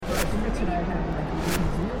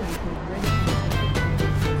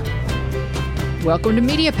Welcome to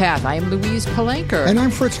Media Path. I am Louise Palanker. And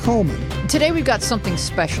I'm Fritz Coleman. Today we've got something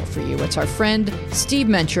special for you. It's our friend Steve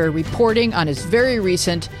Mencher reporting on his very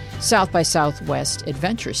recent South by Southwest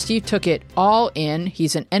adventure. Steve took it all in.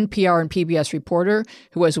 He's an NPR and PBS reporter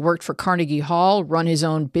who has worked for Carnegie Hall, run his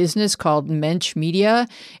own business called Mensch Media,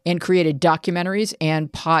 and created documentaries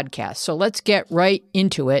and podcasts. So let's get right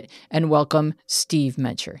into it and welcome Steve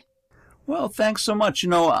Mencher. Well, thanks so much. You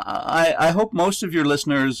know, I hope most of your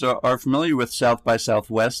listeners are familiar with South by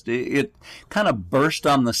Southwest. It kind of burst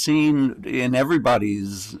on the scene in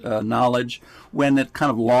everybody's knowledge when it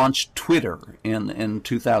kind of launched Twitter in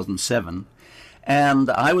 2007. And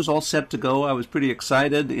I was all set to go. I was pretty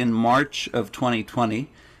excited in March of 2020.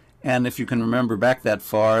 And if you can remember back that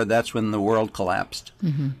far, that's when the world collapsed.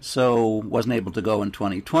 Mm-hmm. So wasn't able to go in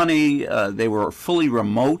 2020. They were fully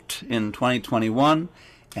remote in 2021.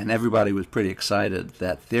 And everybody was pretty excited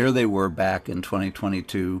that there they were back in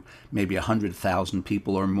 2022. Maybe 100,000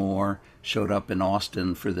 people or more showed up in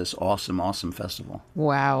Austin for this awesome festival.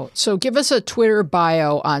 Wow. So give us a Twitter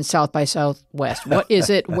bio on South by Southwest. What is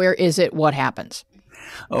it? Where is it? What happens?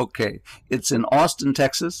 Okay. It's in Austin,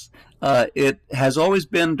 Texas. It has always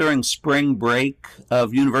been during spring break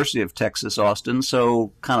of University of Texas, Austin.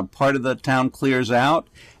 So kind of part of the town clears out,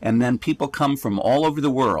 and then people come from all over the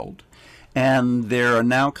world. And there are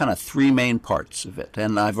now kind of three main parts of it.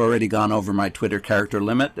 And I've already gone over my Twitter character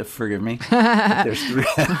limit, forgive me. But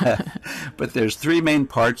there's three main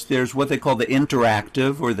parts. There's what they call the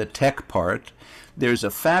interactive or the tech part. There's a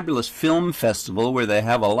fabulous film festival where they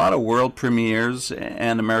have a lot of world premieres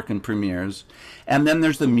and American premieres. And then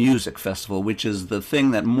there's the music festival, which is the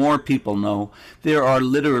thing that more people know. There are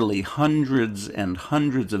literally hundreds and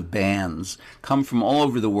hundreds of bands come from all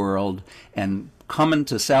over the world and coming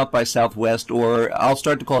to South by Southwest, or I'll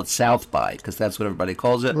start to call it South by, because that's what everybody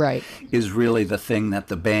calls it, right, is really the thing that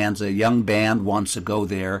the bands, a young band wants to go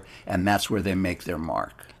there, and that's where they make their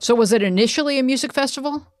mark. So was it initially a music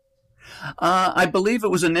festival? I believe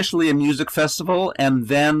it was initially a music festival, and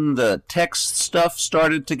then the tech stuff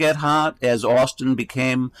started to get hot as Austin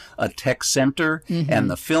became a tech center, and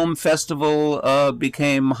the film festival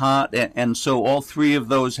became hot, and so all three of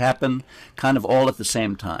those happened kind of all at the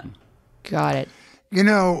same time. Got it. You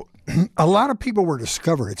know, a lot of people were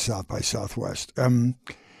discovered at South by Southwest. The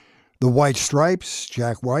White Stripes,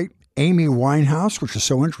 Jack White, Amy Winehouse, which is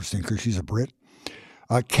so interesting because she's a Brit,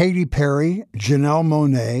 Katy Perry, Janelle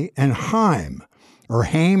Monáe, and Haim, or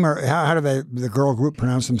Haim, or how do the girl group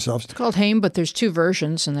pronounce themselves? It's called Haim, but there's two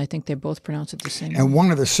versions, and I think they both pronounce it the same. And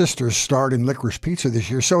one of the sisters starred in Licorice Pizza this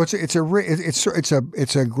year, so it's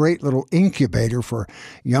a great little incubator for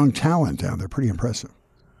young talent down there. Pretty impressive.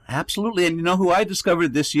 Absolutely. And you know who I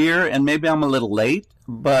discovered this year, and maybe I'm a little late,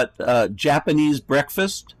 but Japanese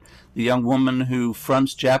Breakfast, the young woman who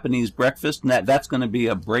fronts Japanese Breakfast, and that's going to be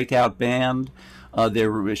a breakout band.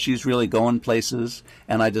 She's really going places,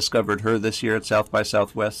 and I discovered her this year at South by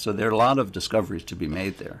Southwest, so there are a lot of discoveries to be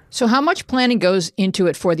made there. So how much planning goes into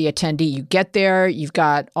it for the attendee? You get there, you've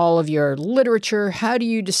got all of your literature. How do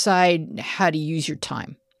you decide how to use your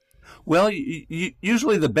time? Well,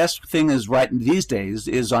 usually the best thing is right these days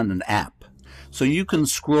is on an app. So you can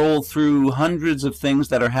scroll through hundreds of things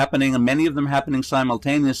that are happening, and many of them happening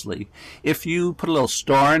simultaneously. If you put a little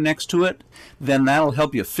star next to it, then that'll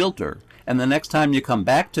help you filter. And the next time you come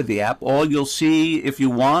back to the app, all you'll see, if you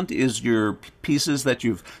want, is your pieces that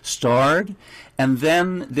you've starred. And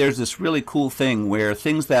then there's this really cool thing where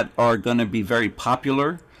things that are going to be very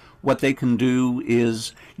popular, what they can do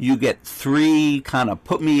is you get three kind of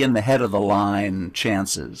put me in the head of the line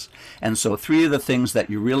chances. And so three of the things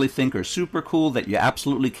that you really think are super cool that you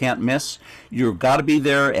absolutely can't miss, you've got to be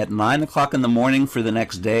there at 9 o'clock in the morning for the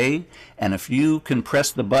next day. And if you can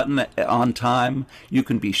press the button on time, you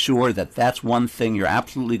can be sure that that's one thing you're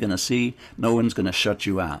absolutely going to see. No one's going to shut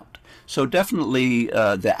you out. So definitely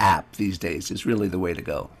the app these days is really the way to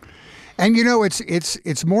go. And you know,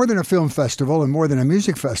 it's more than a film festival and more than a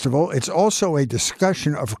music festival. It's also a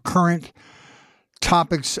discussion of current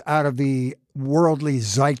topics out of the worldly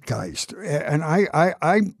zeitgeist. And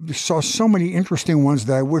I saw so many interesting ones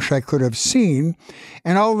that I wish I could have seen.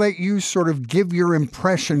 And I'll let you sort of give your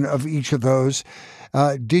impression of each of those.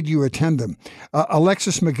 Did you attend them?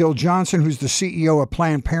 Alexis McGill Johnson, who's the CEO of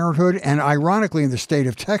Planned Parenthood, and ironically in the state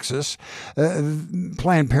of Texas,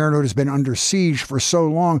 Planned Parenthood has been under siege for so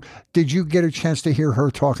long. Did you get a chance to hear her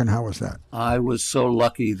talk, and how was that? I was so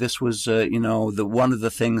lucky. This was, one of the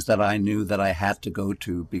things that I knew that I had to go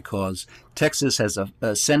to because Texas has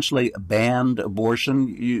essentially banned abortion.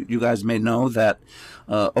 You guys may know that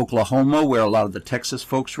Oklahoma, where a lot of the Texas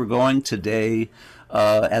folks were going. Today,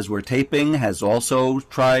 as we're taping, has also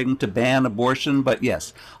trying to ban abortion. But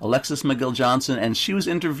yes, Alexis McGill Johnson, and she was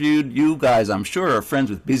interviewed. You guys, I'm sure, are friends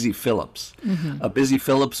with Busy Phillips. Busy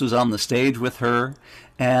Phillips was on the stage with her,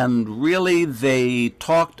 and really they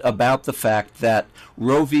talked about the fact that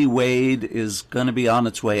Roe v. Wade is going to be on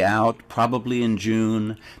its way out, probably in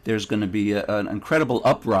June. There's going to be an incredible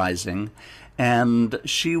uprising. And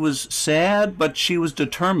she was sad, but she was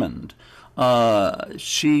determined.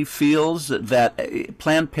 She feels that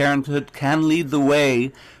Planned Parenthood can lead the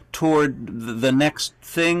way toward the next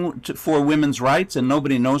thing for women's rights, and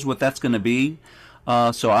nobody knows what that's going to be.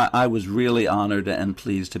 So I was really honored and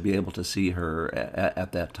pleased to be able to see her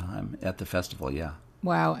at that time at the festival, yeah.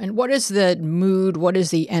 Wow. And what is the mood? What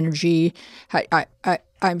is the energy?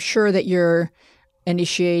 I'm sure that you're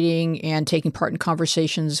initiating and taking part in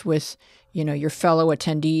conversations with your fellow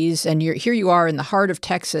attendees, and here you are in the heart of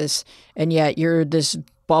Texas, and yet you're this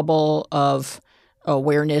bubble of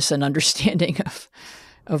awareness and understanding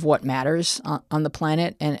of what matters on the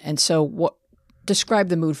planet. And so describe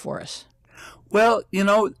the mood for us. Well,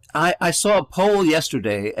 I saw a poll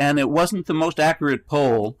yesterday, and it wasn't the most accurate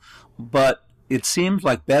poll, but it seems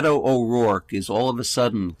like Beto O'Rourke is all of a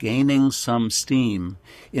sudden gaining some steam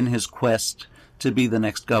in his quest to be the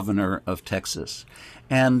next governor of Texas.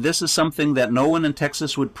 And this is something that no one in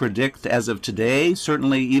Texas would predict as of today.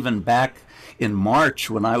 Certainly even back in March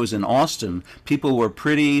when I was in Austin, people were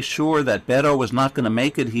pretty sure that Beto was not going to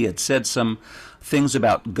make it. He had said some things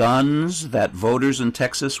about guns that voters in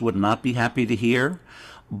Texas would not be happy to hear.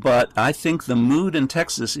 But I think the mood in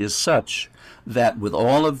Texas is such that with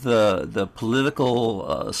all of the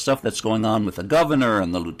political stuff that's going on with the governor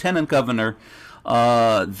and the lieutenant governor,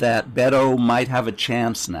 that Beto might have a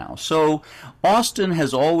chance now. So Austin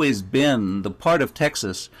has always been the part of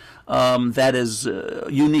Texas that is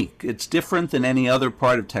unique. It's different than any other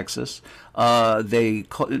part of Texas.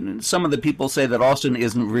 Some of the people say that Austin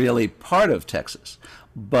isn't really part of Texas,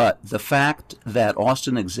 but the fact that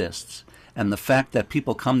Austin exists and the fact that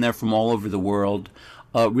people come there from all over the world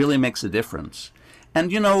really makes a difference.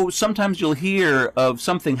 And sometimes you'll hear of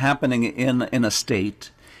something happening in a state,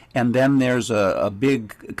 and then there's a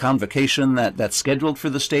big convocation that's scheduled for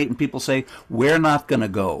the state, and people say, we're not going to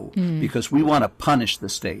go because we want to punish the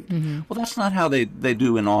state. Well, that's not how they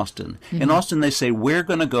do in Austin. In Austin, they say, we're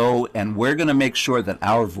going to go, and we're going to make sure that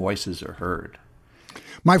our voices are heard.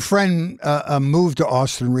 My friend moved to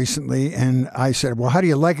Austin recently, and I said, well, how do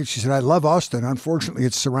you like it? She said, I love Austin. Unfortunately,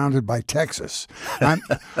 it's surrounded by Texas. I'm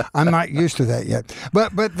not used to that yet.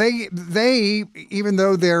 But they, even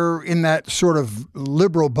though they're in that sort of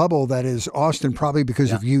liberal bubble that is Austin, probably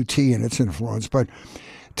because of UT and its influence, but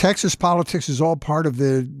Texas politics is all part of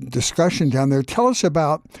the discussion down there. Tell us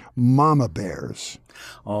about Mama Bears.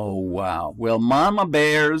 Oh, wow. Well, Mama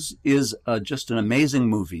Bears is just an amazing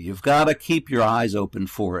movie. You've got to keep your eyes open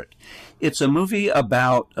for it. It's a movie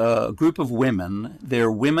about a group of women.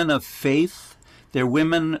 They're women of faith. They're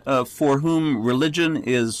women for whom religion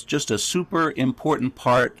is just a super important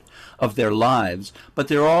part of their lives. But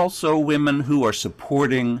they're also women who are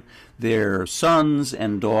supporting their sons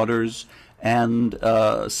and daughters. And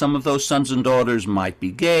some of those sons and daughters might be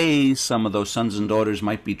gay. Some of those sons and daughters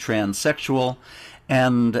might be transsexual.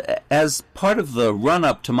 And as part of the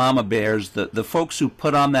run-up to Mama Bears, the folks who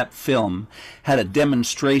put on that film had a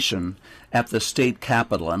demonstration at the state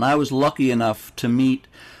capitol. And I was lucky enough to meet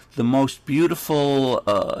the most beautiful,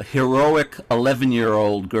 heroic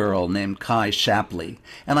 11-year-old girl named Kai Shapley.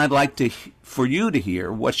 And I'd like for you to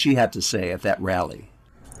hear what she had to say at that rally.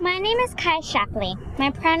 My name is Kai Shapley.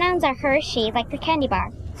 My pronouns are her, she, like the candy bar.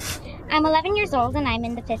 I'm 11 years old and I'm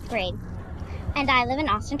in the 5th grade. And I live in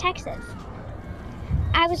Austin, Texas.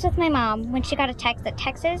 I was with my mom when she got a text that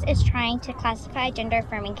Texas is trying to classify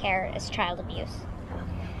gender-affirming care as child abuse.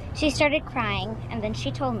 She started crying, and then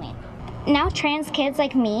she told me, now trans kids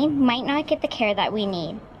like me might not get the care that we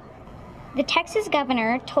need. The Texas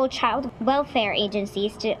governor told child welfare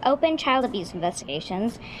agencies to open child abuse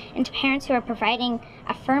investigations into parents who are providing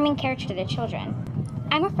affirming care to their children.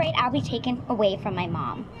 I'm afraid I'll be taken away from my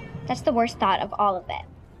mom. That's the worst thought of all of it.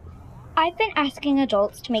 I've been asking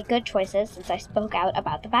adults to make good choices since I spoke out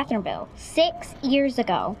about the bathroom bill 6 years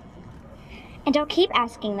ago. And I'll keep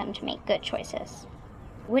asking them to make good choices.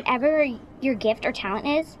 Whatever your gift or talent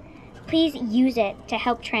is, please use it to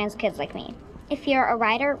help trans kids like me. If you're a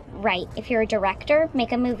writer, write. If you're a director,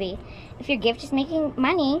 make a movie. If your gift is making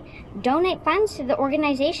money, donate funds to the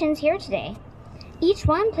organizations here today. Each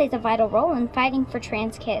one plays a vital role in fighting for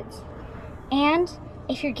trans kids. And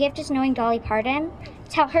if your gift is knowing Dolly Parton,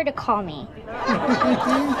 tell her to call me.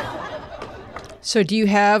 So do you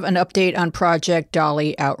have an update on Project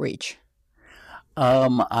Dolly Outreach?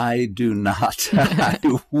 I do not. I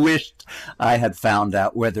wished I had found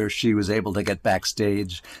out whether she was able to get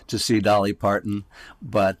backstage to see Dolly Parton,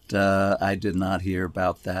 but I did not hear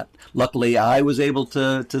about that. Luckily, I was able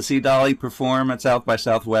to see Dolly perform at South by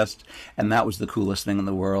Southwest, and that was the coolest thing in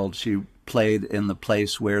the world. She played in the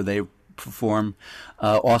place where they perform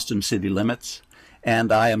Austin City Limits,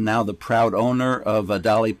 and I am now the proud owner of a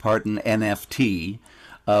Dolly Parton NFT,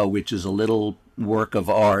 which is a little work of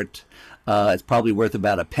art. It's probably worth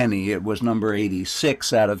about a penny. It was number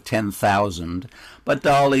 86 out of 10,000. But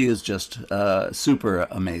Dolly is just super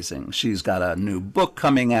amazing. She's got a new book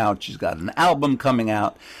coming out. She's got an album coming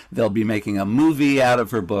out. They'll be making a movie out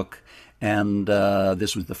of her book. And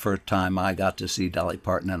this was the first time I got to see Dolly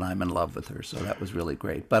Parton, and I'm in love with her. So that was really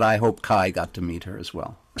great. But I hope Kai got to meet her as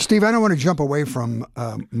well. Steve, I don't want to jump away from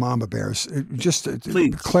Mama Bears. Just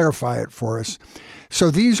to clarify it for us. So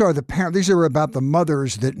these are the parents. These are about the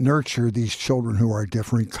mothers that nurture these children who are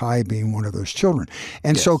different. Kai being one of those children,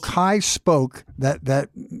 and Yes. so Kai spoke. That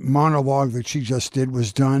monologue that she just did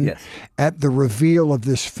was done Yes. at the reveal of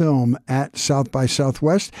this film at South by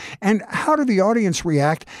Southwest. And how did the audience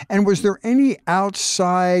react? And was there any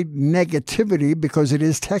outside negativity because it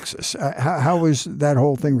is Texas? How was that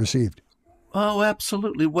whole thing received? Oh,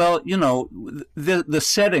 absolutely. Well, you know, the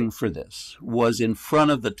setting for this was in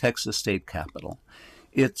front of the Texas State Capitol.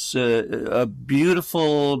 It's a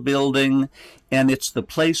beautiful building, and it's the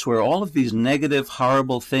place where all of these negative,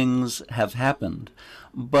 horrible things have happened.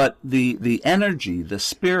 But the energy, the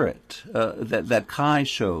spirit that Kai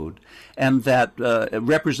showed, and that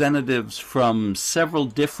representatives from several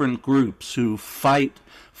different groups who fight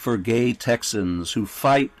for gay Texans, who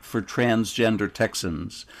fight for transgender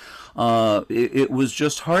Texans, it was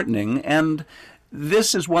just heartening. And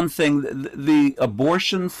this is one thing. The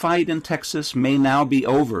abortion fight in Texas may now be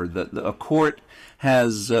over. A court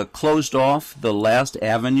has closed off the last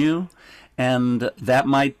avenue, and that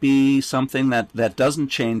might be something that doesn't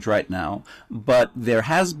change right now. But there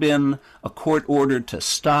has been a court order to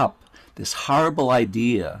stop this horrible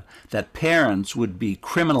idea that parents would be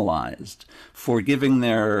criminalized for giving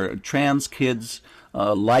their trans kids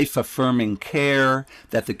life-affirming care,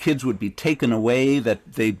 that the kids would be taken away,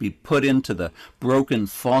 that they'd be put into the broken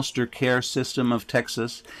foster care system of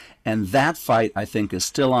Texas. And that fight, I think, is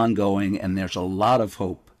still ongoing, and there's a lot of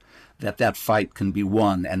hope that that fight can be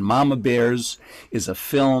won. And Mama Bears is a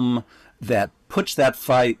film that puts that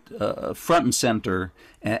fight front and center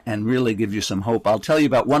and really gives you some hope. I'll tell you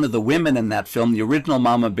about one of the women in that film, the original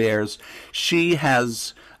Mama Bears. She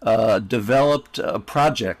has developed a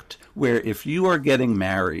project where if you are getting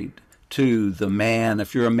married to the man,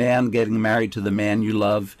 if you're a man getting married to the man you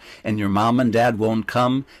love and your mom and dad won't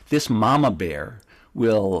come, this Mama Bear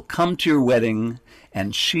will come to your wedding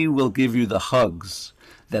and she will give you the hugs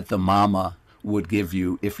that the mama would give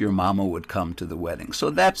you if your mama would come to the wedding. So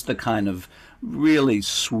that's the kind of really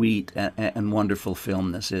sweet and wonderful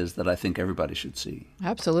film this is that I think everybody should see.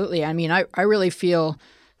 Absolutely. I mean, I really feel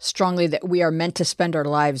strongly that we are meant to spend our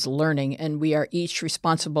lives learning, and we are each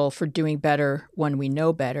responsible for doing better when we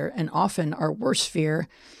know better. And often our worst fear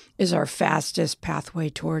is our fastest pathway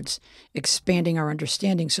towards expanding our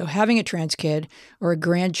understanding. So having a trans kid or a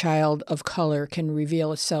grandchild of color can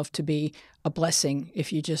reveal itself to be a blessing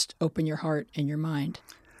if you just open your heart and your mind.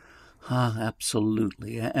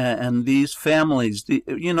 Absolutely. And these families, the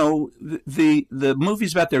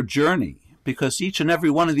movie's about their journey, because each and every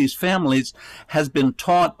one of these families has been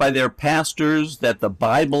taught by their pastors that the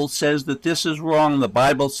Bible says that this is wrong, the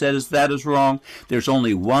Bible says that is wrong. There's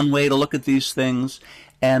only one way to look at these things.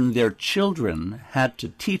 And their children had to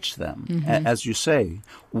teach them, as you say,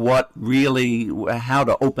 how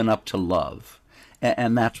to open up to love.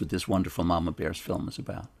 And that's what this wonderful Mama Bears film is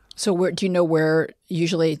about. So do you know where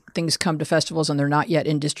usually things come to festivals and they're not yet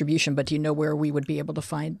in distribution, but do you know where we would be able to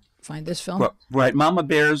find this film? Right. Mama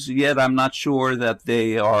Bears, yet I'm not sure that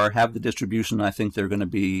they have the distribution. I think they're going to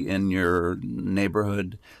be in your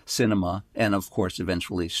neighborhood cinema and, of course,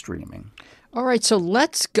 eventually streaming. All right, so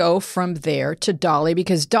let's go from there to Dolly,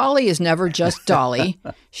 because Dolly is never just Dolly.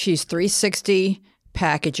 She's 360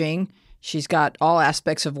 packaging. She's got all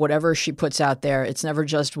aspects of whatever she puts out there. It's never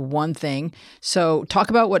just one thing. So talk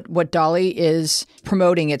about what Dolly is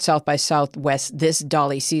promoting at South by Southwest this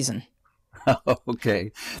Dolly season.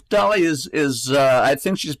 Okay. Dolly is I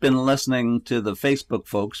think she's been listening to the Facebook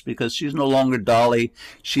folks, because she's no longer Dolly.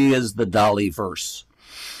 She is the Dollyverse.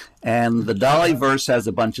 And the Dollyverse has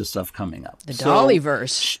a bunch of stuff coming up. The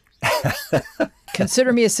Dollyverse.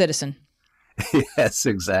 Consider me a citizen. Yes,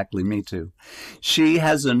 exactly. Me too. She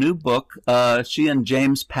has a new book. She and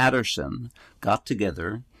James Patterson got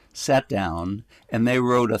together, sat down, and they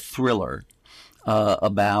wrote a thriller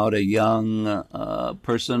about a young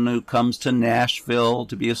person who comes to Nashville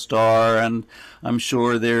to be a star, and I'm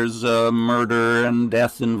sure there's murder and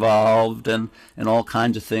death involved and all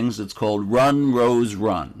kinds of things. It's called Run, Rose,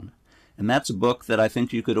 Run. And that's a book that I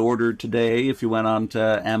think you could order today if you went on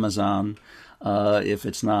to Amazon. If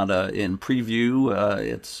it's not in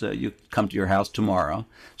preview, you come to your house tomorrow.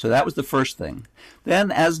 So that was the first thing.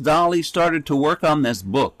 Then, as Dolly started to work on this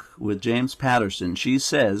book with James Patterson, she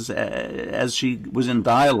says, as she was in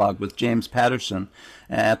dialogue with James Patterson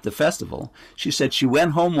at the festival, she said she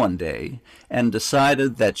went home one day and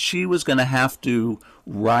decided that she was going to have to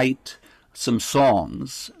write some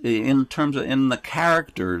songs in the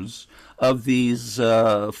characters of these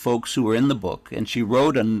folks who were in the book, and she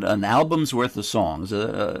wrote an album's worth of songs.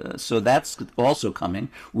 So that's also coming.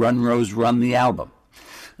 Run, Rose, Run, the album.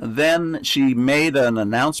 Then she made an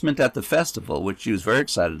announcement at the festival, which she was very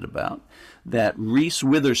excited about, that Reese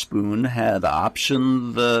Witherspoon had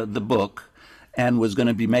optioned the book and was going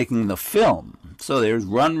to be making the film. So there's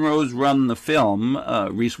Run, Rose, Run, the film.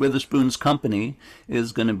 Reese Witherspoon's company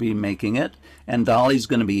is going to be making it, and Dolly's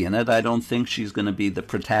going to be in it. I don't think she's going to be the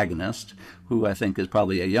protagonist, who I think is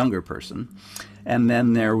probably a younger person. And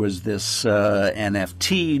then there was this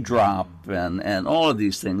NFT drop and all of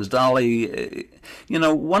these things. Dolly,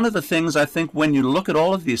 one of the things I think when you look at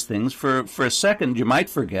all of these things, for a second you might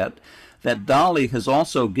forget that Dolly has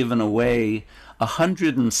also given away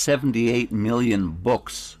 178 million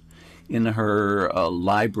books in her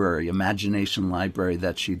library, imagination library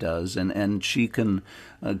that she does, and she can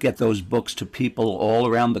get those books to people all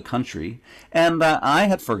around the country. And I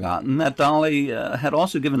had forgotten that Dolly had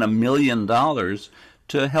also given $1 million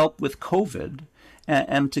to help with COVID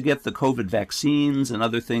and to get the COVID vaccines and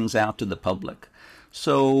other things out to the public.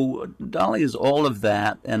 So Dolly is all of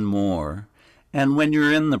that and more. And when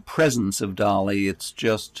you're in the presence of Dolly, it's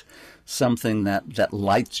just something that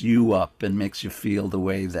lights you up and makes you feel the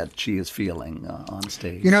way that she is feeling on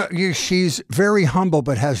stage. She's very humble,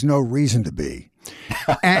 but has no reason to be.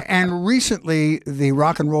 and recently, the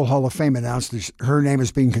Rock and Roll Hall of Fame announced that her name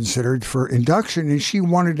is being considered for induction, and she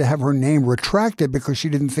wanted to have her name retracted because she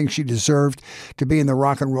didn't think she deserved to be in the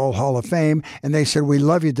Rock and Roll Hall of Fame. And they said, "We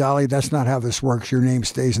love you, Dolly. That's not how this works. Your name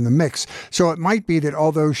stays in the mix." So it might be that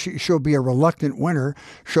although she'll be a reluctant winner,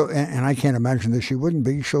 and I can't imagine that she wouldn't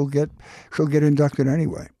be, she'll get inducted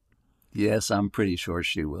anyway. Yes, I'm pretty sure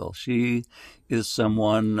she will. She is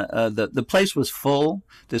someone, the place was full.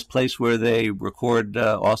 This place where they record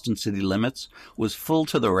Austin City Limits was full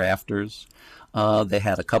to the rafters. They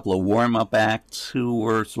had a couple of warm-up acts who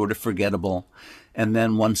were sort of forgettable. And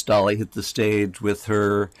then once Dolly hit the stage with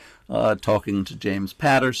her talking to James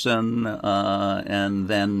Patterson and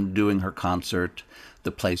then doing her concert,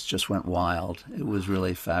 the place just went wild. It was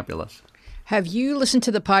really fabulous. Have you listened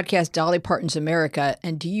to the podcast Dolly Parton's America,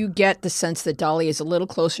 and do you get the sense that Dolly is a little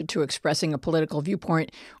closer to expressing a political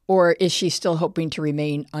viewpoint, or is she still hoping to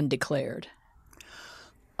remain undeclared?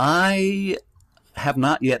 I have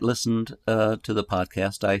not yet listened to the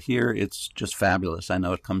podcast. I hear it's just fabulous. I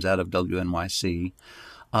know it comes out of WNYC.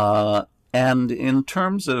 And in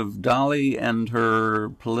terms of Dolly and her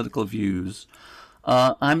political views,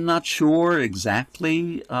 I'm not sure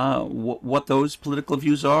exactly what those political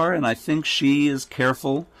views are, and I think she is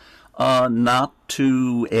careful not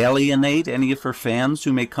to alienate any of her fans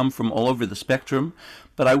who may come from all over the spectrum.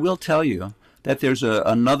 But I will tell you that there's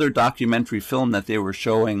another documentary film that they were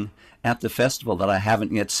showing at the festival that I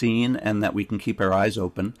haven't yet seen and that we can keep our eyes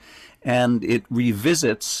open. And it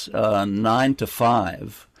revisits 9 to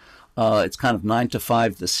 5. It's kind of 9 to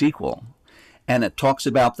 5, the sequel. And it talks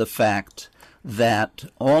about the fact that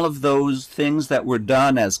all of those things that were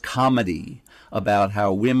done as comedy about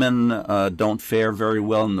how women don't fare very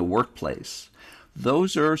well in the workplace,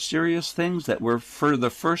 those are serious things that we're for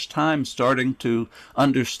the first time starting to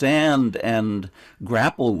understand and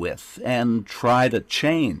grapple with and try to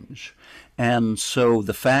change. And so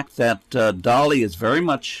the fact that Dolly is very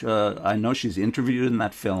much, I know she's interviewed in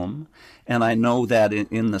that film, and I know that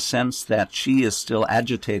in the sense that she is still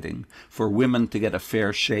agitating for women to get a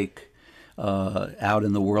fair shake out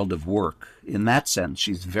in the world of work. In that sense,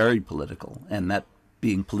 she's very political, and that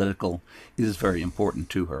being political is very important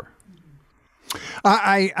to her.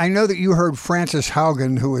 I know that you heard Frances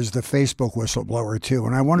Haugen, who is the Facebook whistleblower, too,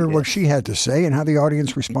 and I wondered what she had to say and how the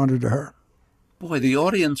audience responded to her. Boy, the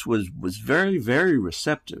audience was very, very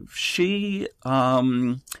receptive. She,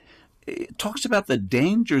 it talks about the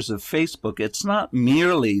dangers of Facebook. It's not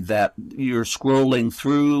merely that you're scrolling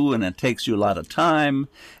through and it takes you a lot of time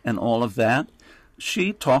and all of that.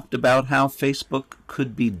 She talked about how Facebook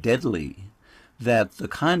could be deadly, that the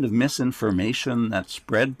kind of misinformation that's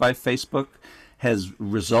spread by Facebook has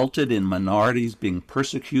resulted in minorities being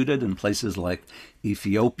persecuted in places like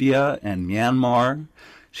Ethiopia and Myanmar.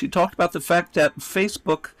 She talked about the fact that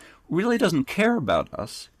Facebook really doesn't care about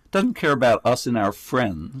us, doesn't care about us and our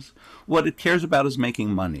friends. What it cares about is making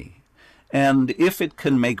money. And if it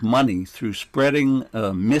can make money through spreading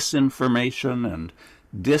misinformation and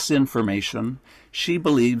disinformation, she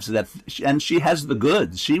believes that, and she has the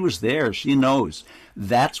goods. She was there. She knows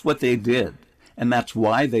that's what they did, and that's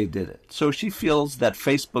why they did it. So she feels that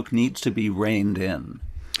Facebook needs to be reined in.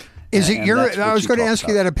 Is it your? I was going to ask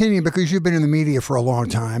you that opinion because you've been in the media for a long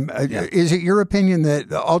time. Yeah. Is it your opinion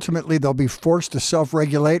that ultimately they'll be forced to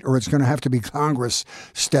self-regulate, or it's going to have to be Congress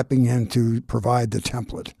stepping in to provide the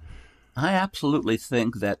template? I absolutely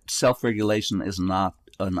think that self-regulation is not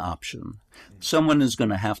an option. Someone is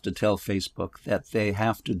going to have to tell Facebook that they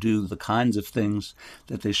have to do the kinds of things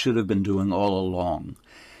that they should have been doing all along.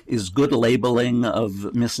 Is good labeling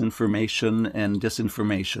of misinformation and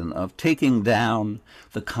disinformation, of taking down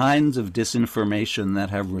the kinds of disinformation that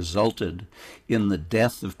have resulted in the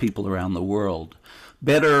death of people around the world.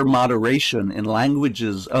 Better moderation in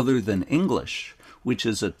languages other than English, which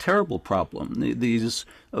is a terrible problem.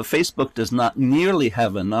 Facebook does not nearly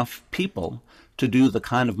have enough people to do the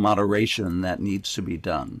kind of moderation that needs to be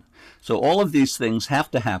done. So all of these things have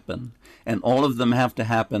to happen, and all of them have to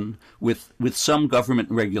happen with some government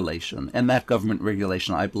regulation. And that government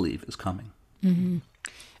regulation, I believe, is coming. Mm-hmm.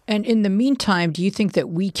 And in the meantime, do you think that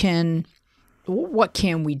what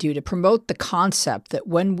can we do to promote the concept that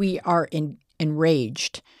when we are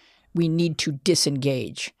enraged, we need to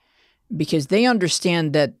disengage? Because they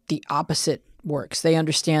understand that the opposite works. They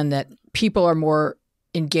understand that people are more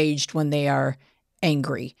engaged when they are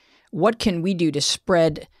angry. What can we do to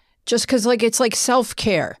spread, just because it's like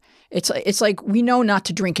self-care. It's like we know not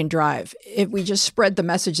to drink and drive. If we just spread the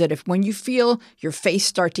message that if when you feel your face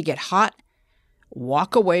start to get hot,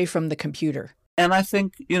 walk away from the computer. And I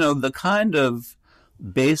think, the kind of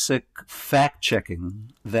basic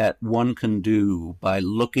fact-checking that one can do by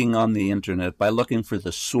looking on the internet, by looking for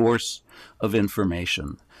the source of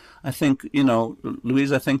information, I think,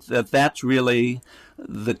 Louise, I think that that's really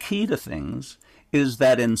the key to things, is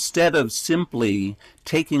that instead of simply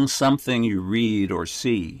taking something you read or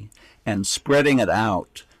see and spreading it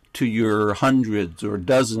out to your hundreds or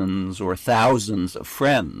dozens or thousands of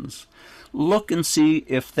friends, look and see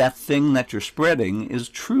if that thing that you're spreading is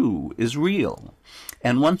true, is real.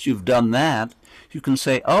 And once you've done that, you can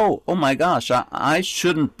say, oh my gosh, I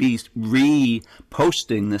shouldn't be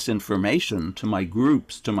reposting this information to my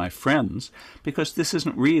groups, to my friends, because this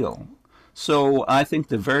isn't real. So I think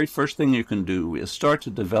the very first thing you can do is start to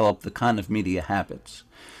develop the kind of media habits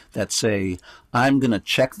that say, I'm going to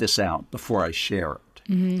check this out before I share it.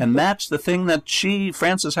 Mm-hmm. And that's the thing that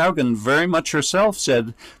Frances Haugen, very much herself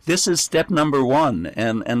said, this is step number one.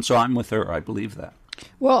 And so I'm with her. I believe that.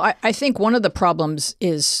 Well, I think one of the problems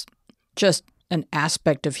is just an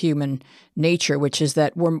aspect of human nature, which is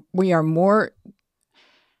that we are more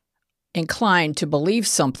inclined to believe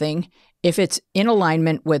something if it's in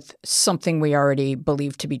alignment with something we already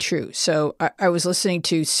believe to be true. So I was listening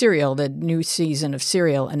to Serial, the new season of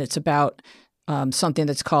Serial, and it's about something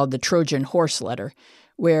that's called the Trojan Horse Letter,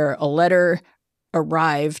 where a letter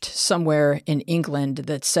arrived somewhere in England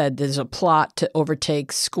that said there's a plot to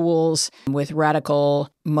overtake schools with radical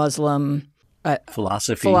Muslim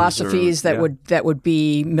philosophies that would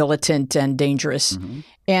be militant and dangerous. Mm-hmm.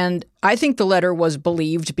 And I think the letter was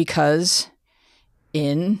believed because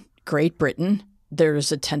in Great Britain,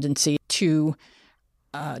 there's a tendency to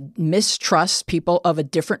mistrust people of a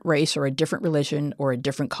different race or a different religion or a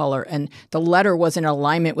different color. And the letter was in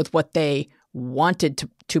alignment with what they wanted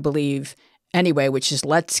to believe anyway, which is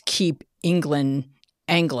let's keep England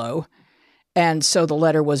Anglo. And so the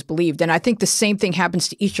letter was believed. And I think the same thing happens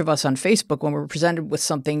to each of us on Facebook when we're presented with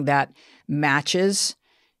something that matches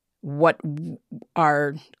what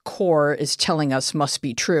our core is telling us must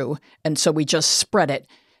be true. And so we just spread it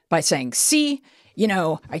by saying, see,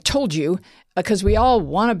 I told you, because we all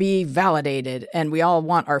want to be validated and we all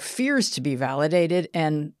want our fears to be validated.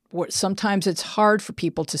 And sometimes it's hard for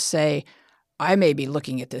people to say, I may be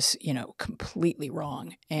looking at this, completely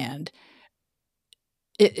wrong. And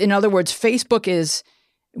in other words, Facebook is,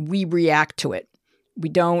 we react to it. We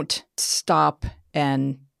don't stop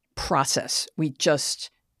and process. We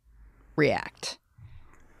just react.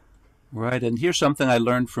 Right. And here's something I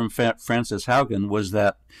learned from Frances Haugen was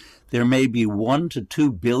that there may be 1 to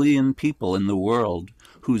 2 billion people in the world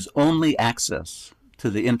whose only access to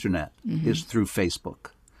the internet is through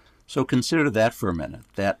Facebook. So consider that for a minute,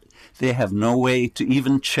 that they have no way to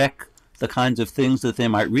even check the kinds of things that they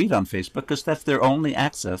might read on Facebook because that's their only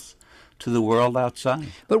access to the world outside.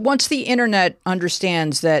 But once the internet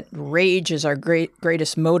understands that rage is our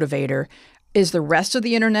greatest motivator, is the rest of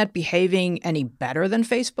the internet behaving any better than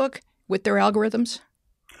Facebook with their algorithms?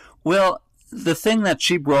 Well, the thing that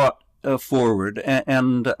she brought forward,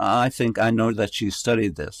 and I know that she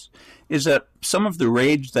studied this, is that some of the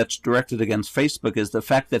rage that's directed against Facebook is the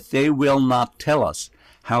fact that they will not tell us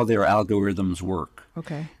how their algorithms work.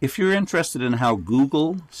 Okay. If you're interested in how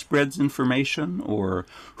Google spreads information or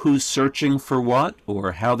who's searching for what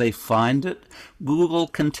or how they find it, Google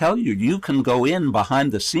can tell you. You can go in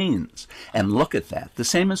behind the scenes and look at that. The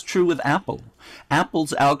same is true with Apple.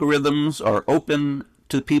 Apple's algorithms are open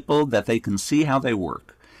to people that they can see how they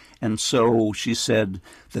work. And so she said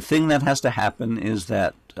the thing that has to happen is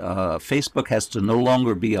that Facebook has to no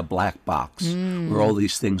longer be a black box where all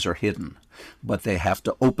these things are hidden, but they have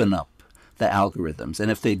to open up the algorithms. And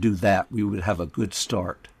if they do that, we would have a good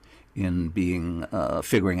start in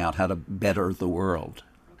figuring out how to better the world.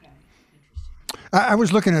 I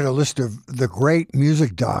was looking at a list of the great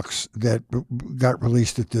music docs that got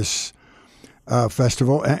released at this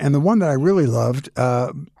festival, and the one that I really loved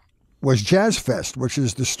was Jazz Fest, which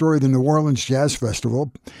is the story of the New Orleans Jazz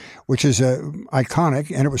Festival, which is iconic.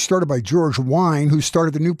 And it was started by George Wine, who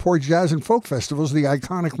started the Newport Jazz and Folk Festivals, the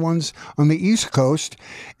iconic ones on the East Coast.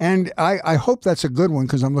 And I hope that's a good one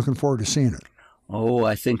because I'm looking forward to seeing it. Oh,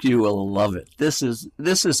 I think you will love it. This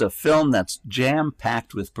is a film that's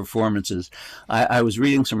jam-packed with performances. I was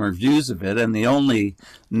reading some reviews of it, and the only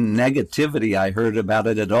negativity I heard about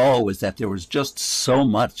it at all was that there was just so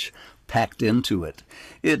much packed into it.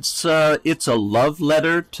 It's a love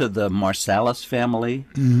letter to the Marsalis family,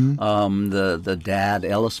 the dad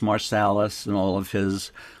Ellis Marsalis and all of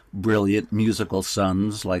his brilliant musical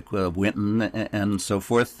sons like Wynton and so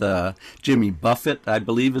forth. Jimmy Buffett, I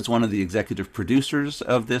believe, is one of the executive producers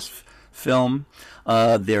of this film.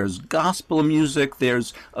 There's gospel music.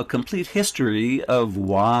 There's a complete history of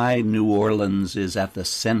why New Orleans is at the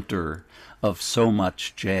center of so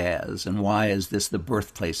much jazz and why is this the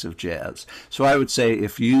birthplace of jazz. So I would say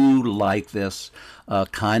if you like this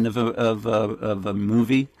kind of a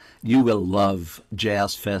movie, you will love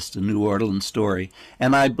Jazz Fest, a New Orleans story.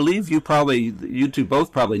 And I believe you two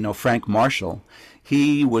both probably know Frank Marshall.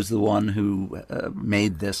 He was the one who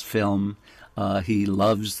made this film. He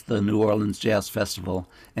loves the New Orleans Jazz Festival,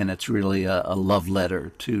 and it's really a love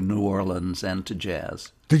letter to New Orleans and to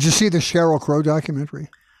jazz. Did you see the Sheryl Crow documentary?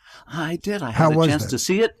 I did. I had a chance to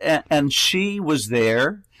see it, and she was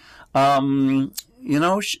there. There's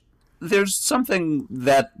something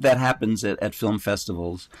that happens at film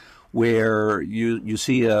festivals where you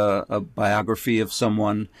see a biography of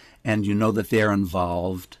someone and you know that they're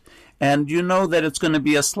involved and you know that it's going to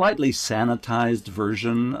be a slightly sanitized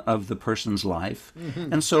version of the person's life.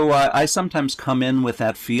 Mm-hmm. And so I sometimes come in with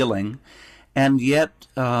that feeling, and yet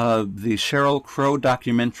the Sheryl Crow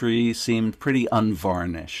documentary seemed pretty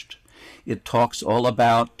unvarnished. It talks all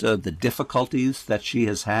about the difficulties that she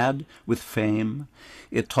has had with fame.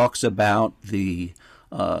 It talks about the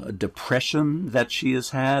depression that she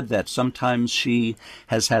has had, that sometimes she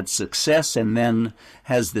has had success and then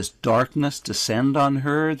has this darkness descend on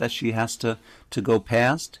her that she has to go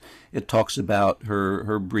past. It talks about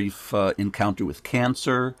her brief encounter with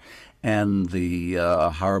cancer and the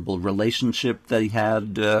horrible relationship that he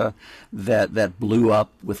had that blew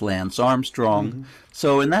up with Lance Armstrong. Mm-hmm.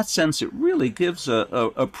 So in that sense, it really gives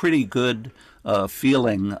a pretty good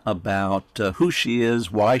feeling about who she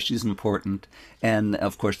is, why she's important, and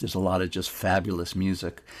of course there's a lot of just fabulous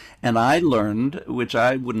music. And I learned, which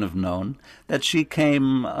I wouldn't have known, that she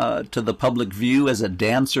came to the public view as a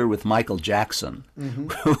dancer with Michael Jackson, mm-hmm.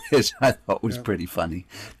 which I thought was pretty funny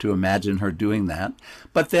to imagine her doing that.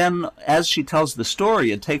 But then as she tells the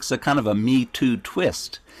story, it takes a kind of a Me Too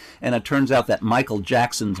twist, and it turns out that Michael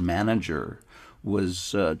Jackson's manager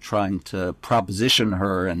was trying to proposition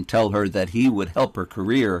her and tell her that he would help her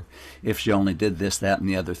career if she only did this, that, and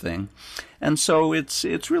the other thing. And so it's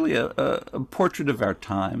really a portrait of our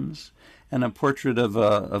times and a portrait of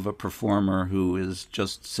a performer who is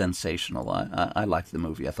just sensational. I like the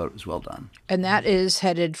movie. I thought it was well done. And that is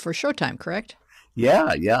headed for Showtime, correct?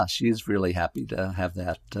 Yeah. She's really happy to have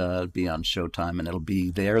that be on Showtime, and it'll be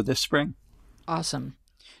there this spring. Awesome.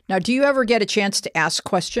 Now, do you ever get a chance to ask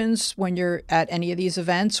questions when you're at any of these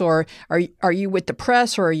events, or are you with the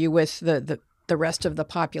press, or are you with the rest of the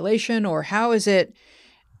population, or how is it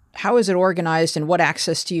How is it organized, and what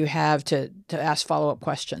access do you have to ask follow-up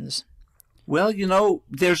questions? Well,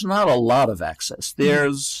 there's not a lot of access.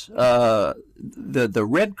 There's the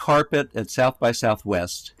red carpet at South by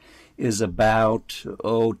Southwest is about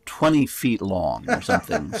 20 feet long or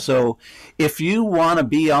something. So if you want to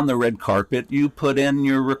be on the red carpet, you put in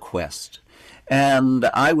your request. And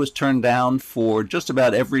I was turned down for just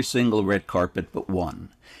about every single red carpet but one.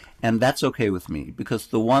 And that's okay with me, because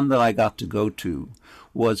the one that I got to go to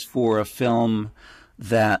was for a film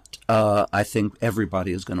that I think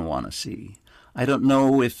everybody is going to want to see. I don't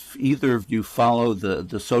know if either of you follow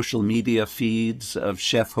the social media feeds of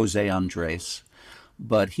Chef Jose Andres,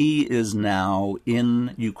 but he is now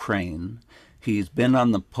in Ukraine. He's been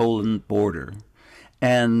on the Poland border,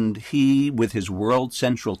 and he, with his World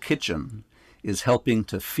Central Kitchen, is helping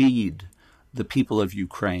to feed the people of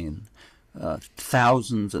Ukraine.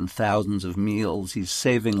 Thousands and thousands of meals. He's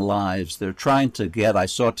saving lives. They're trying to get, I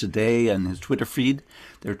saw today on his Twitter feed,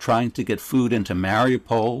 they're trying to get food into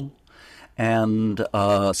Mariupol. And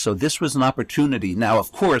so this was an opportunity. Now,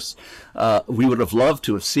 of course, we would have loved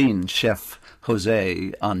to have seen Chef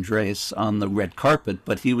Jose Andres on the red carpet,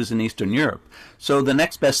 but he was in Eastern Europe. So the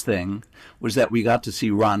next best thing was that we got to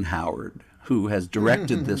see Ron Howard, who has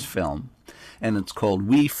directed this film, and it's called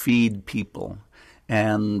We Feed People.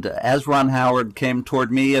 And as Ron Howard came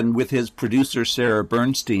toward me and with his producer, Sarah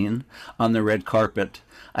Bernstein, on the red carpet,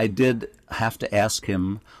 I did have to ask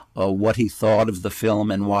him what he thought of the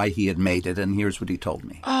film and why he had made it. And here's what he told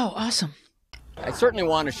me. Oh, awesome. I certainly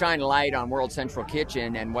want to shine a light on World Central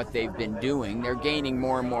Kitchen and what they've been doing. They're gaining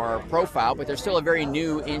more and more profile, but they're still a very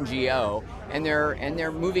new NGO, and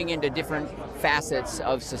they're moving into different facets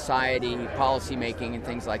of society, policy making, and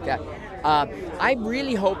things like that. I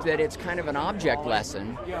really hope that it's kind of an object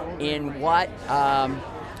lesson in what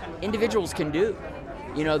individuals can do.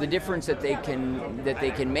 The difference that they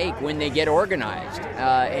can make when they get organized.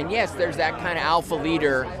 And yes, there's that kind of alpha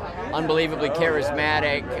leader, unbelievably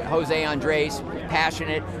charismatic, Jose Andres,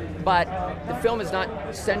 passionate. But the film is not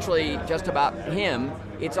essentially just about him.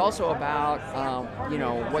 It's also about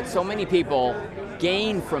what so many people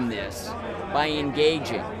gain from this by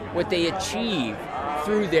engaging, what they achieve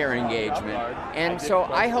through their engagement. And so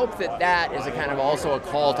I hope that is a kind of also a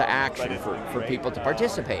call to action for people to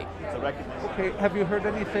participate. Okay, have you heard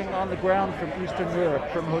anything on the ground from Eastern Europe,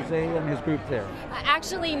 from Jose and his group there?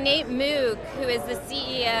 Actually, Nate Moog, who is the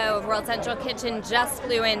CEO of World Central Kitchen, just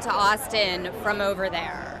flew into Austin from over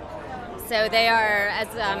there. So they are, as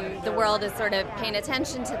the world is sort of paying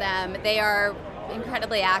attention to them, they are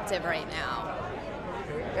incredibly active right now.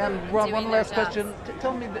 And Ron, one last question.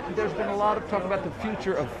 Tell me, there's been a lot of talk about the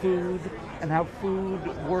future of food and how food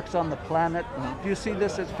works on the planet. Do you see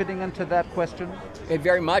this as fitting into that question? It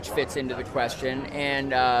very much fits into the question,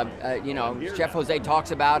 and Chef Jose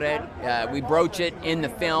talks about it. We broach it in the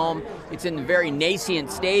film. It's in the very nascent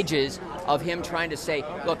stages of him trying to say,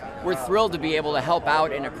 look, we're thrilled to be able to help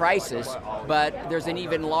out in a crisis, but there's an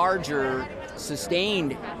even larger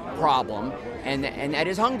sustained problem, and that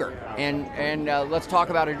is hunger. And let's talk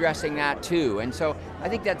about addressing that too. And so I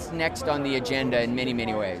think that's next on the agenda in many,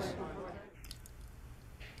 many ways.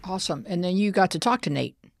 Awesome. And then you got to talk to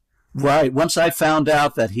Nate. Right. Once I found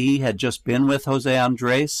out that he had just been with Jose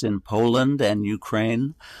Andres in Poland and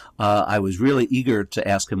Ukraine, I was really eager to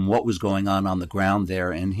ask him what was going on the ground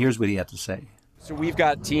there. And here's what he had to say. So we've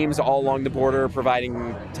got teams all along the border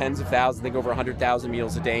providing tens of thousands, I think over 100,000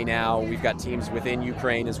 meals a day now. We've got teams within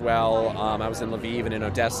Ukraine as well. I was in Lviv and in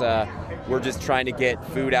Odessa. We're just trying to get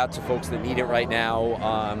food out to folks that need it right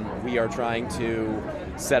now. We are trying to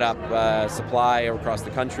set up supply across the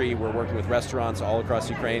country. We're working with restaurants all across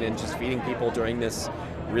Ukraine and just feeding people during this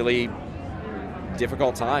really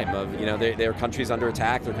difficult time of, their country's under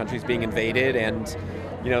attack, their country's being invaded, and,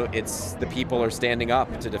 it's the people are standing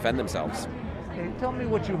up to defend themselves. Okay, tell me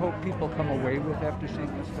what you hope people come away with after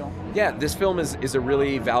seeing this film. Yeah, this film is a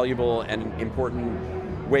really valuable and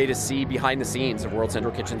important way to see behind the scenes of World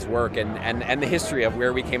Central Kitchen's work and the history of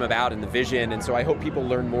where we came about and the vision. And so I hope people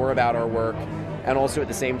learn more about our work and also at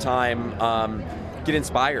the same time get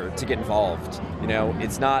inspired to get involved.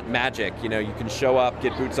 It's not magic. You can show up,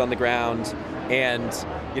 get boots on the ground, and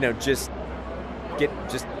just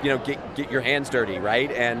get your hands dirty,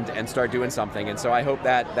 right, and start doing something. And so I hope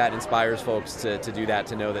that inspires folks to do that,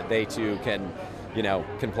 to know that they too can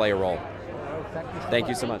play a role. Thank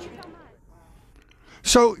you so much.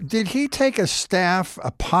 So did he take a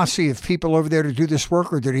posse of people over there to do this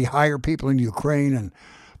work, or did he hire people in Ukraine and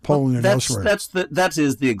Poland and elsewhere? That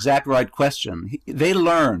is the exact right question. They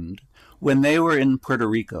learned when they were in Puerto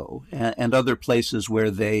Rico and other places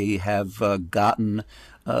where they have gotten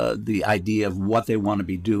the idea of what they want to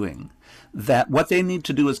be doing, that what they need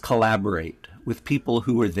to do is collaborate with people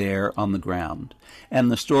who are there on the ground.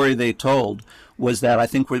 And the story they told was that I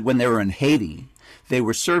think when they were in Haiti, they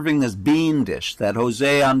were serving this bean dish that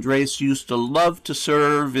Jose Andres used to love to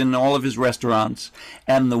serve in all of his restaurants.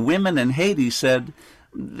 And the women in Haiti said,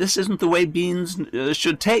 this isn't the way beans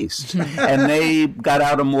should taste. And they got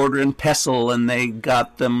out a mortar and pestle, and they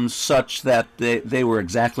got them such that they were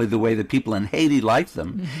exactly the way the people in Haiti liked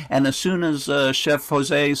them. Mm-hmm. And as soon as Chef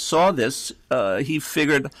Jose saw this, he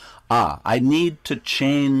figured, I need to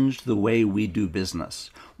change the way we do business.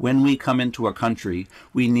 When we come into a country,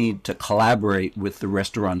 we need to collaborate with the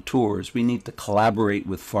restaurateurs. We need to collaborate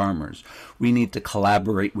with farmers. We need to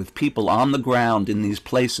collaborate with people on the ground in these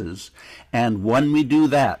places. And when we do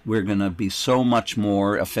that, we're going to be so much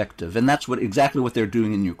more effective. And that's exactly what they're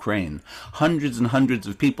doing in Ukraine. Hundreds and hundreds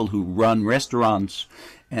of people who run restaurants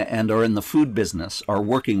and are in the food business are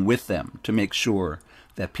working with them to make sure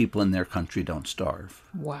that people in their country don't starve.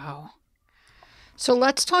 Wow. So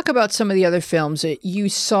let's talk about some of the other films. You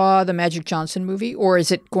saw the Magic Johnson movie, or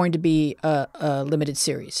is it going to be a limited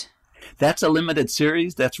series? That's a limited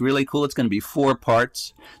series. That's really cool. It's going to be 4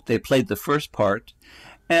 parts. They played the first part.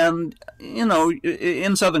 And, you know,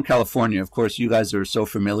 in Southern California, of course, you guys are so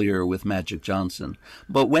familiar with Magic Johnson.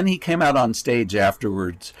 But when he came out on stage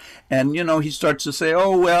afterwards, and, you know, he starts to say,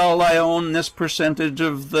 oh, well, I own this percentage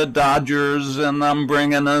of the Dodgers, and I'm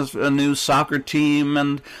bringing a new soccer team,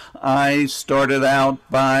 and I started out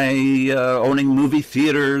by owning movie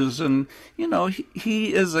theaters. And, you know,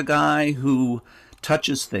 he is a guy who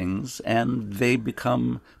touches things, and they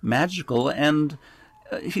become magical. And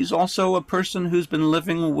he's also a person who's been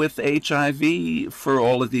living with HIV for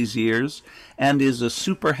all of these years and is a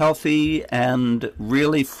super healthy and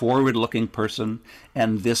really forward-looking person.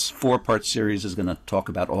 And this 4-part series is going to talk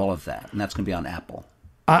about all of that, and that's going to be on Apple.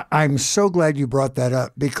 I'm so glad you brought that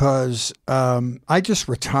up because I just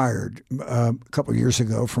retired a couple of years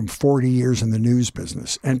ago from 40 years in the news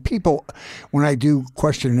business. And people, when I do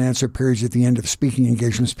question and answer periods at the end of speaking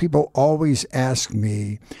engagements, people always ask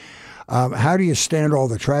me, how do you stand all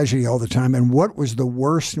the tragedy all the time? And what was the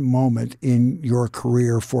worst moment in your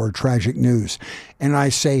career for tragic news? And I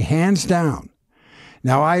say, hands down.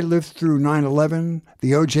 Now, I lived through 9/11,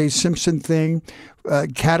 the O.J. Simpson thing,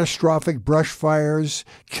 catastrophic brush fires,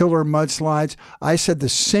 killer mudslides. I said the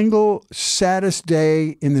single saddest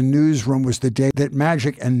day in the newsroom was the day that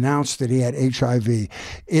Magic announced that he had HIV.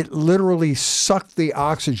 It literally sucked the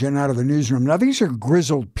oxygen out of the newsroom. Now, these are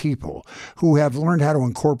grizzled people who have learned how to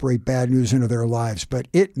incorporate bad news into their lives, but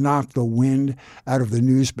it knocked the wind out of the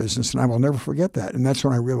news business, and I will never forget that. And that's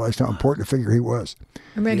when I realized how important a figure he was.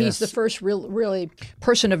 I mean, yes. He's the first really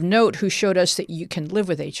person of note who showed us that you can live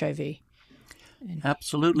with HIV.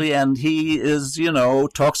 Absolutely. And he is, you know,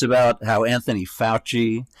 talks about how Anthony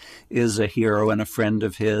Fauci is a hero and a friend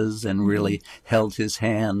of his and really held his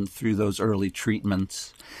hand through those early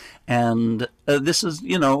treatments. And this is,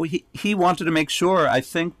 you know, he wanted to make sure, I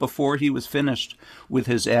think, before he was finished with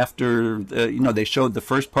his they showed the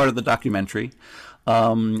first part of the documentary.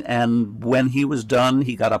 And when he was done,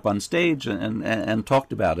 he got up on stage and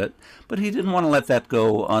talked about it. But he didn't want to let that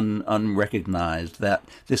go unrecognized, that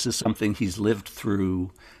this is something he's lived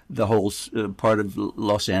through. The whole part of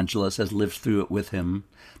Los Angeles has lived through it with him.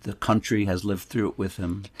 The country has lived through it with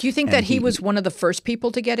him. Do you think that he was one of the first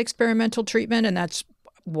people to get experimental treatment, and that's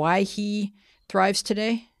why he thrives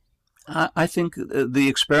today? I think the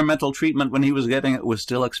experimental treatment, when he was getting it, was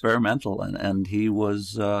still experimental, and he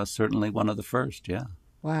was certainly one of the first, yeah.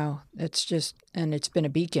 Wow, it's been a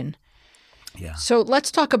beacon. Yeah. So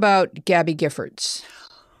let's talk about Gabby Giffords.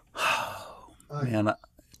 Man,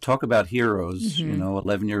 talk about heroes, you know,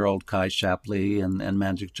 11-year-old Kai Shapley and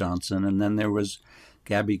Magic Johnson, and then there was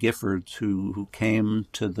Gabby Giffords who came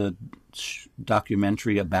to the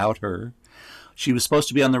documentary about her. She was supposed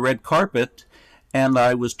to be on the red carpet, and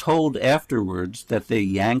I was told afterwards that they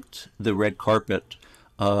yanked the red carpet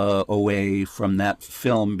away from that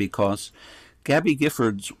film because Gabby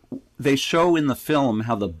Giffords, they show in the film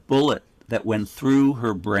how the bullet that went through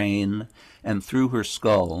her brain and through her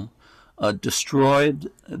skull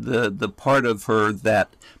destroyed the part of her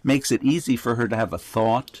that makes it easy for her to have a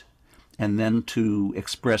thought and then to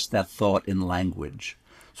express that thought in language.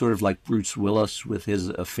 Sort of like Bruce Willis with his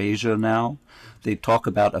aphasia now. They talk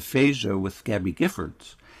about aphasia with Gabby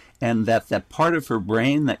Giffords, and that part of her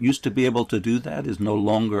brain that used to be able to do that is no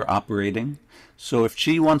longer operating. So if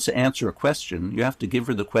she wants to answer a question, you have to give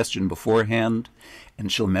her the question beforehand,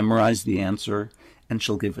 and she'll memorize the answer, and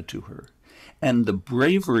she'll give it to her. And the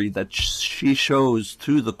bravery that she shows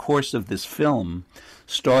through the course of this film,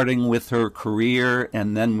 starting with her career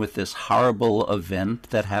and then with this horrible event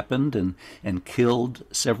that happened and killed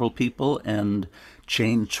several people and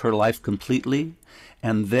changed her life completely.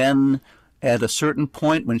 And then at a certain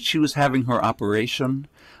point when she was having her operation,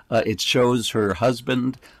 it shows her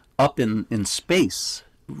husband up in space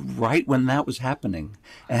right when that was happening.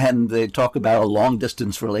 And they talk about a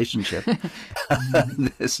long-distance relationship.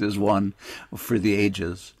 This is one for the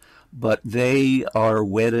ages. But they are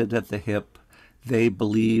wedded at the hip. They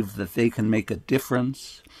believe that they can make a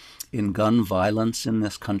difference in gun violence in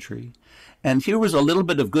this country. And here was a little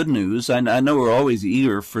bit of good news. I know we're always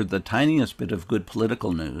eager for the tiniest bit of good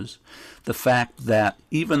political news. The fact that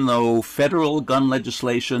even though federal gun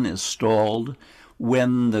legislation is stalled,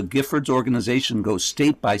 when the Giffords organization goes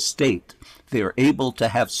state by state, they are able to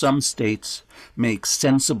have some states make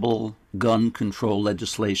sensible gun control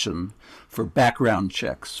legislation for background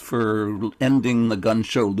checks, for ending the gun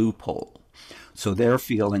show loophole. So they're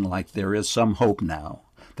feeling like there is some hope now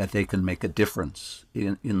that they can make a difference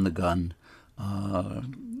in the gun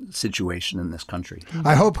situation in this country.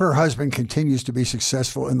 I hope her husband continues to be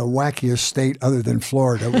successful in the wackiest state other than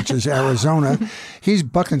Florida, which is Arizona. He's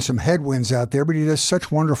bucking some headwinds out there, but he does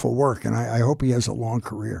such wonderful work, and I hope he has a long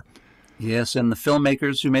career. Yes, and the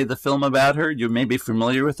filmmakers who made the film about her, you may be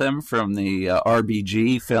familiar with them from the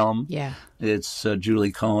RBG film. Yeah. It's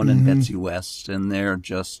Julie Cohen and Betsy West, and they're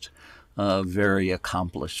just very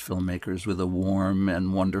accomplished filmmakers with a warm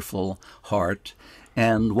and wonderful heart.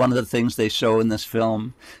 And one of the things they show in this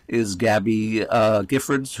film is Gabby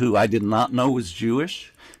Giffords, who I did not know was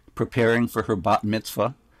Jewish, preparing for her bat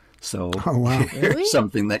mitzvah. So here's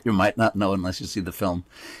something that you might not know unless you see the film.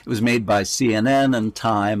 It was made by CNN and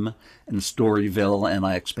Time and Storyville, and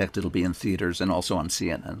I expect it'll be in theaters and also on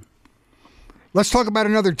CNN. Let's talk about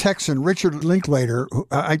another Texan, Richard Linklater.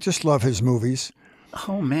 I just love his movies.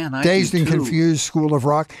 Oh, man, I Dazed do and too. Confused, School of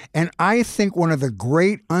Rock. And I think one of the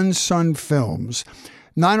great unsung films,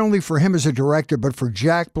 not only for him as a director, but for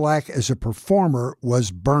Jack Black as a performer, was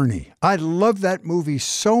Bernie. I love that movie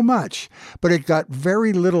so much, but it got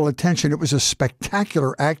very little attention. It was a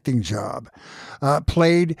spectacular acting job,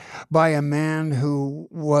 played by a man who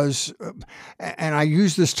was, and I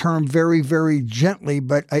use this term very, very gently,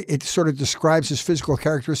 but it sort of describes his physical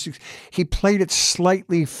characteristics. He played it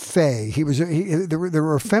slightly fey. There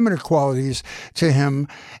were effeminate qualities to him.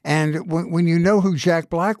 And when you know who Jack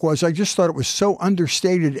Black was, I just thought it was so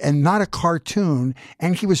understated and not a cartoon,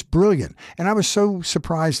 and he was brilliant. And I was so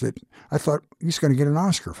surprised that I thought he's going to get an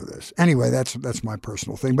Oscar for this. Anyway, that's my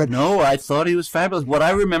personal thing. But no, I thought he was fabulous. What I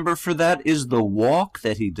remember for that is the walk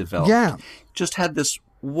that he developed. Yeah. Just had this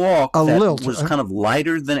walk that lilt. Was kind of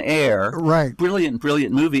lighter than air. Right. Brilliant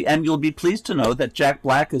movie. And you'll be pleased to know that Jack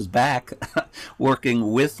Black is back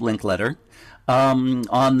working with Linklater on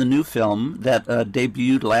the new film that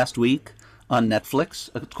debuted last week on Netflix.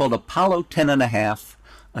 It's called Apollo 10.5.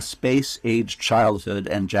 A Space-Age Childhood,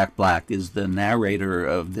 and Jack Black is the narrator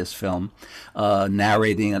of this film,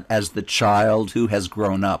 narrating it as the child who has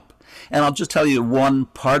grown up. And I'll just tell you one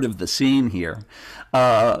part of the scene here.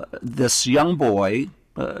 This young boy,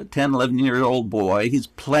 10, 11-year-old boy, he's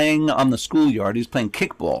playing on the schoolyard. He's playing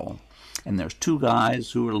kickball. And there's two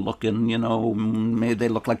guys who are looking, maybe they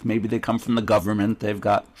look like maybe they come from the government. They've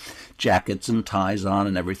got jackets and ties on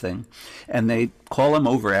and everything. And they call him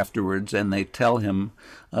over afterwards and they tell him,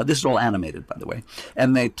 this is all animated, by the way,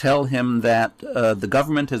 and they tell him that the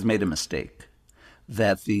government has made a mistake,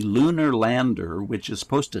 that the lunar lander, which is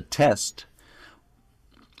supposed to test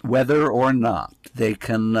whether or not they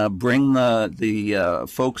can bring the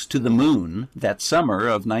folks to the moon that summer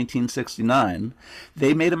of 1969,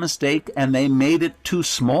 they made a mistake and they made it too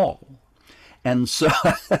small. And so,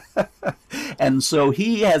 and so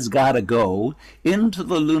he has got to go into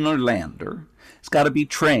the lunar lander. He's got to be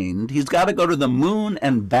trained. He's got to go to the moon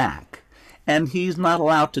and back. And he's not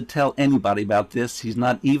allowed to tell anybody about this. He's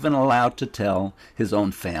not even allowed to tell his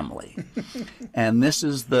own family. And this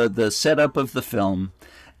is the setup of the film.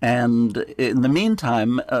 And in the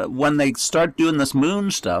meantime, when they start doing this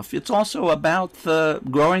moon stuff, it's also about the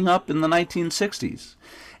growing up in the 1960s.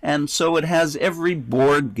 And so it has every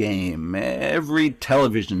board game, every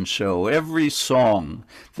television show, every song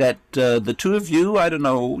that the two of you, I don't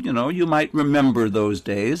know, you might remember those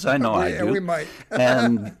days. I know I do. Yeah, we might.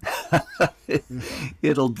 And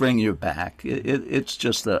it'll bring you back. It's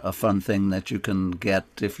just a fun thing that you can get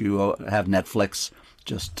if you have Netflix.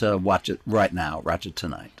 Just watch it right now. Watch it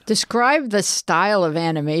tonight. Describe the style of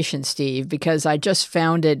animation, Steve, because I just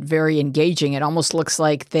found it very engaging. It almost looks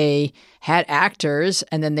like they had actors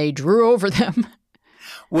and then they drew over them.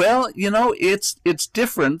 Well, it's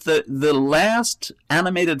different. The last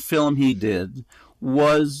animated film he did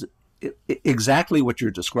was exactly what you're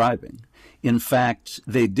describing. In fact,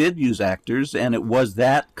 they did use actors, and it was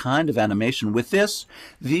that kind of animation. With this,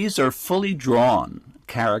 these are fully drawn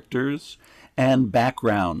characters and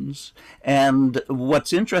backgrounds. And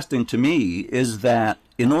what's interesting to me is that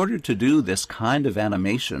in order to do this kind of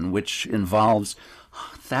animation, which involves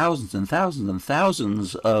thousands and thousands and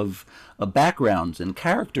thousands of backgrounds and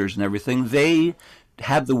characters and everything, they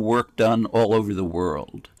had the work done all over the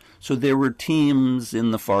world. So there were teams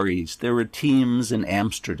in the Far East, there were teams in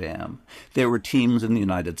Amsterdam, there were teams in the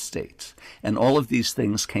United States, and all of these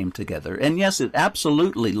things came together. And yes, it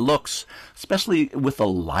absolutely looks, especially with the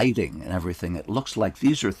lighting and everything, it looks like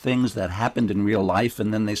these are things that happened in real life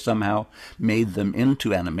and then they somehow made them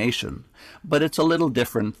into animation. But it's a little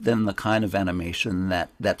different than the kind of animation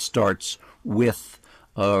that starts with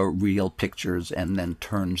real pictures and then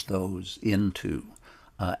turns those into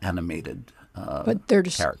animated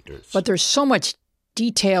characters. But there's so much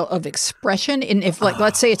detail of expression. And if, like,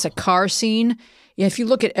 let's say it's a car scene, if you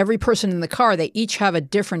look at every person in the car, they each have a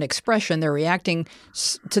different expression. They're reacting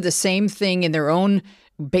to the same thing in their own,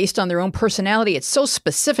 based on their own personality. It's so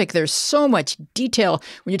specific. There's so much detail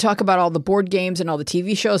when you talk about all the board games and all the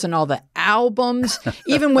TV shows and all the albums.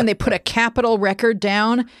 Even when they put a Capitol record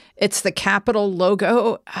down, it's the Capitol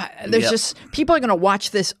logo. There's just, people are going to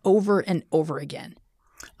watch this over and over again.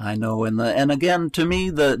 I know, and again, to me,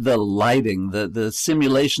 the lighting, the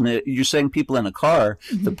simulation. You're saying people in a car.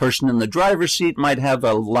 Mm-hmm. The person in the driver's seat might have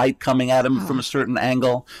a light coming at him from a certain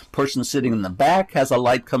angle. Person sitting in the back has a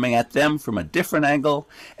light coming at them from a different angle.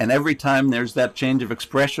 And every time there's that change of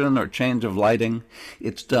expression or change of lighting,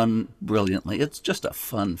 it's done brilliantly. It's just a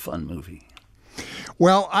fun movie.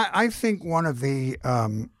 Well, I think one of the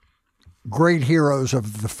great heroes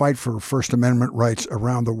of the fight for First Amendment rights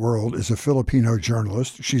around the world is a Filipino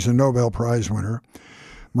journalist. She's a Nobel Prize winner,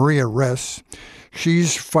 Maria Ress.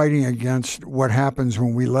 She's fighting against what happens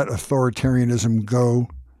when we let authoritarianism go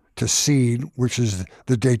to seed, which is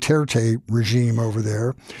the Duterte regime over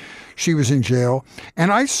there. She was in jail.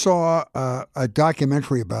 And I saw a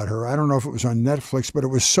documentary about her. I don't know if it was on Netflix, but it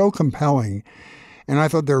was so compelling. And I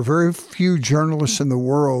thought there are very few journalists in the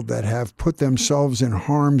world that have put themselves in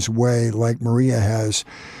harm's way like Maria has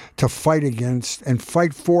to fight against and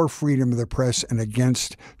fight for freedom of the press and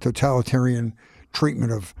against totalitarian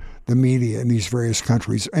treatment of the media in these various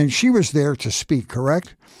countries. And she was there to speak,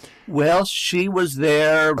 correct? Well, she was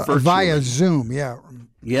there virtually. Via Zoom, yeah.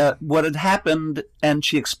 Yeah, what had happened, and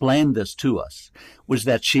she explained this to us, was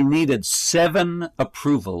that she needed 7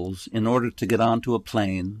 approvals in order to get onto a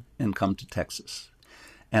plane and come to Texas.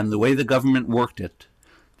 And the way the government worked it,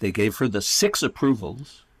 they gave her the 6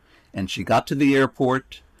 approvals, and she got to the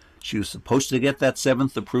airport. She was supposed to get that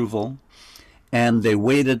 7th approval, and they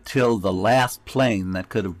waited till the last plane that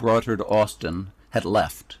could have brought her to Austin had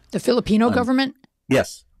left. The Filipino government?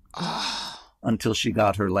 Yes. Until she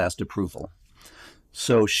got her last approval.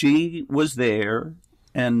 So she was there,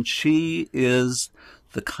 and she is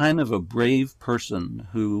the kind of a brave person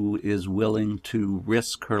who is willing to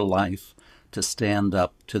risk her life to stand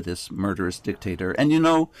up to this murderous dictator. And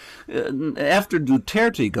after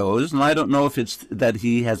Duterte goes, and I don't know if it's that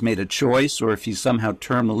he has made a choice or if he's somehow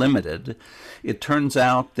term limited, it turns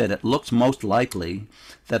out that it looks most likely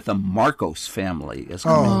that the Marcos family is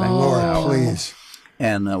coming back to power. Please.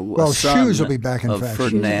 And Shoes will be back in fashion.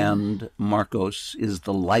 Ferdinand Marcos is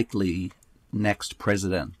the likely next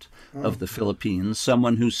president of the Philippines,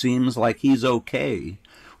 someone who seems like he's okay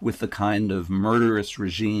with the kind of murderous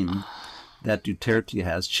regime that Duterte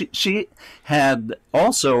has. She had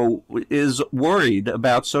also is worried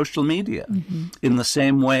about social media in the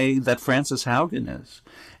same way that Frances Haugen is.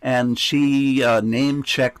 And she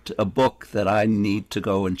name-checked a book that I need to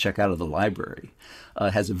go and check out of the library.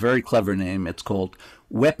 Has a very clever name. It's called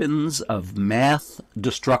Weapons of Math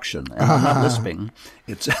Destruction. And I'm not lisping.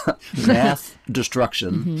 It's Math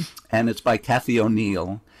Destruction, and it's by Cathy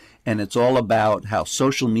O'Neil. And it's all about how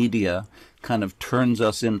social media kind of turns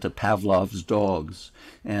us into Pavlov's dogs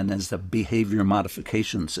and as a behavior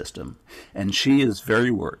modification system. And she is very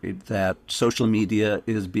worried that social media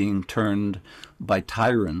is being turned by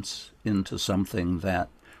tyrants into something that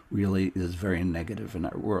really is very negative in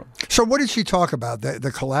our world. So what did she talk about?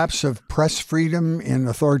 The collapse of press freedom in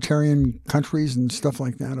authoritarian countries and stuff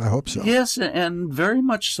like that? I hope so. Yes, and very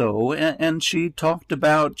much so. And she talked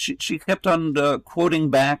about, she kept on quoting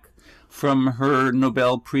back from her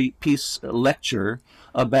Nobel Peace lecture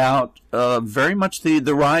about very much the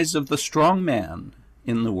rise of the strong man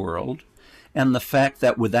in the world and the fact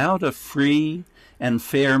that without a free and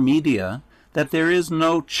fair media, that there is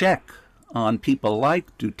no check on people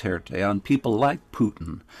like Duterte, on people like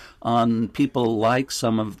Putin, on people like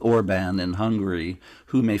some of Orban in Hungary,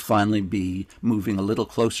 who may finally be moving a little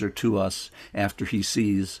closer to us after he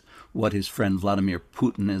sees what his friend Vladimir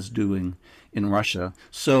Putin is doing in Russia.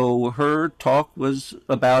 So her talk was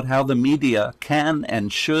about how the media can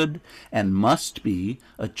and should and must be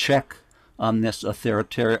a check on this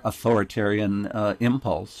authoritarian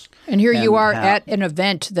impulse. And here you are at an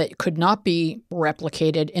event that could not be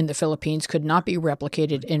replicated in the Philippines, could not be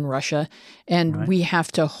replicated in Russia, and we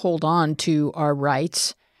have to hold on to our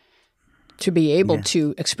rights to be able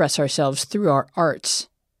to express ourselves through our arts.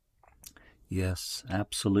 Yes,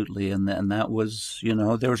 absolutely. And that was,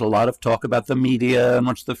 there was a lot of talk about the media and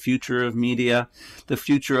what's the future of media, the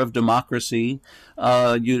future of democracy.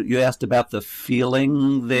 You asked about the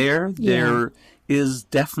feeling there. Yeah. There is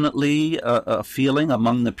definitely a feeling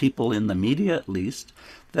among the people in the media, at least,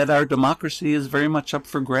 that our democracy is very much up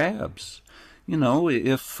for grabs.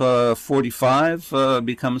 If 45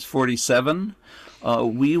 becomes 47,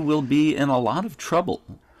 we will be in a lot of trouble.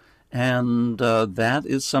 And that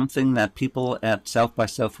is something that people at South by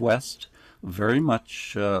Southwest very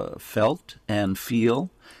much felt and feel.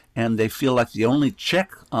 And they feel like the only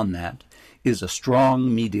check on that is a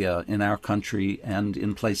strong media in our country and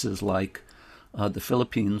in places like the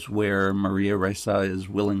Philippines, where Maria Ressa is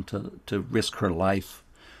willing to risk her life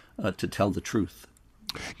to tell the truth.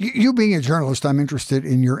 You being a journalist, I'm interested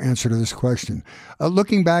in your answer to this question.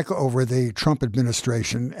 Looking back over the Trump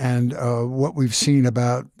administration and what we've seen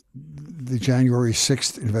about the January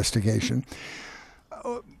 6th investigation,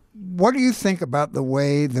 what do you think about the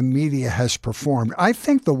way the media has performed? I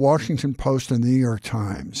think the Washington Post and the New York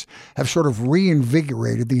Times have sort of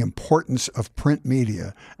reinvigorated the importance of print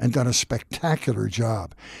media and done a spectacular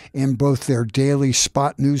job in both their daily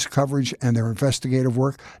spot news coverage and their investigative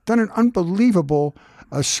work, done an unbelievable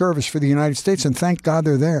service for the United States, and thank God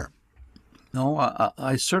they're there. No,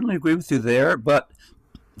 I certainly agree with you there, but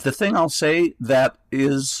the thing I'll say that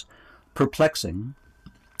is perplexing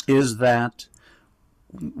is that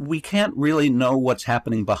we can't really know what's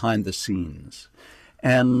happening behind the scenes.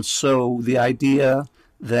 And so the idea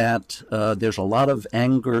that there's a lot of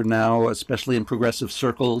anger now, especially in progressive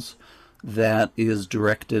circles, that is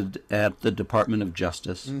directed at the Department of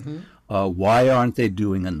Justice. Mm-hmm. Why aren't they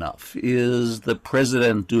doing enough? Is the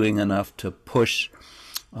president doing enough to push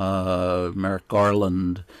Merrick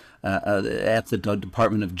Garland at the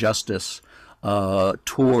Department of Justice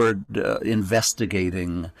toward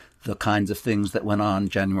investigating the kinds of things that went on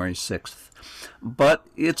January 6th? But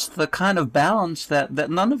it's the kind of balance that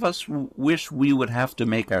none of us wish we would have to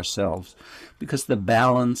make ourselves, because the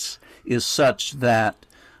balance is such that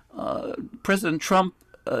President Trump,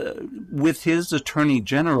 with his attorney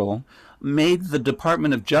general, made the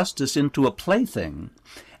Department of Justice into a plaything.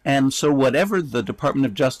 And so whatever the Department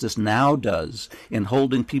of Justice now does in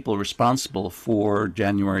holding people responsible for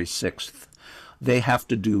January 6th, they have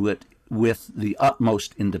to do it with the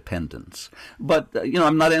utmost independence. But,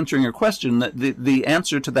 I'm not answering your question. The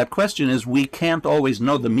answer to that question is we can't always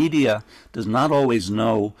know. The media does not always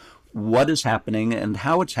know what is happening and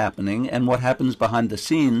how it's happening and what happens behind the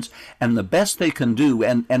scenes. And the best they can do,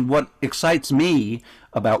 and what excites me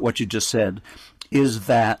about what you just said, is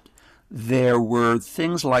that there were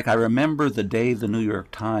things like, I remember the day the New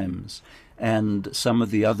York Times and some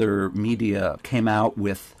of the other media came out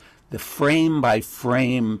with the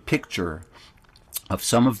frame-by-frame picture of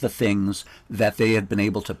some of the things that they had been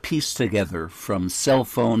able to piece together from cell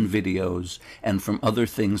phone videos and from other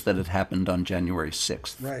things that had happened on January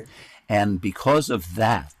 6th. Right. And because of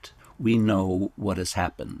that, we know what has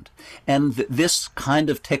happened. And this kind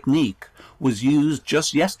of technique was used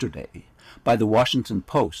just yesterday by the Washington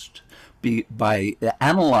Post by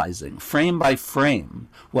analyzing frame by frame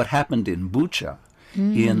what happened in Bucha,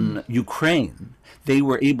 in Ukraine. They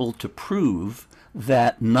were able to prove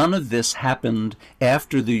that none of this happened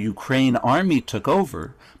after the Ukraine army took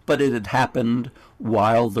over, but it had happened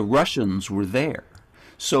while the Russians were there.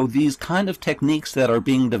 So these kind of techniques that are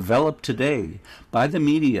being developed today by the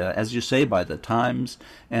media, as you say, by the Times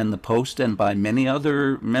and the Post and by many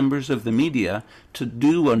other members of the media, to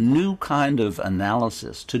do a new kind of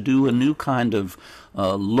analysis, to do a new kind of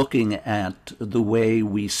looking at the way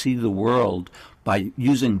we see the world by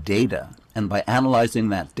using data and by analyzing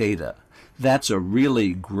that data, that's a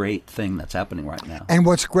really great thing that's happening right now. And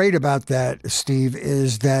what's great about that, Steve,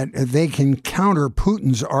 is that they can counter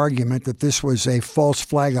Putin's argument that this was a false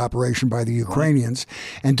flag operation by the Ukrainians,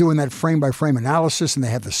 and doing that frame-by-frame analysis, and they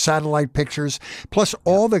have the satellite pictures, plus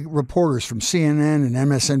all the reporters from CNN and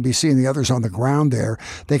MSNBC and the others on the ground there.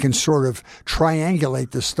 They can sort of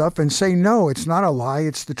triangulate this stuff and say, no, it's not a lie,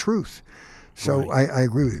 it's the truth. So I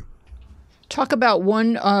agree with you. Talk about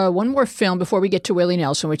one more film before we get to Willie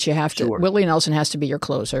Nelson, which you have to. Sure. Willie Nelson has to be your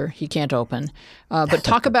closer. He can't open. But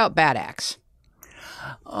talk about Bad Axe.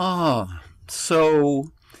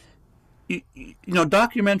 So,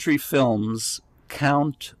 documentary films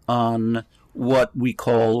count on what we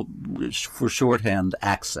call, for shorthand,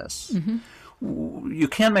 access. Mm-hmm. You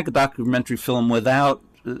can't make a documentary film without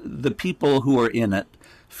the people who are in it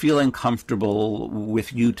feeling comfortable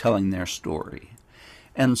with you telling their story.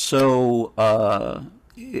 And so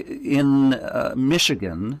in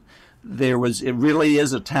Michigan, it really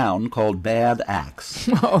is a town called Bad Axe.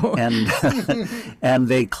 Oh. And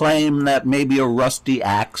they claim that maybe a rusty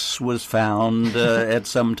axe was found at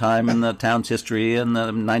some time in the town's history in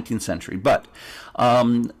the 19th century. But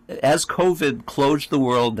as COVID closed the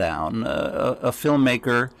world down, a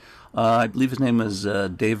filmmaker, I believe his name is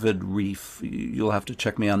David Reef, you'll have to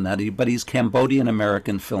check me on that, but he's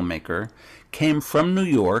Cambodian-American filmmaker, came from New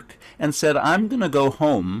York and said, I'm going to go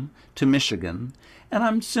home to Michigan and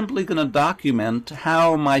I'm simply going to document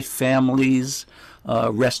how my family's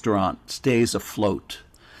restaurant stays afloat.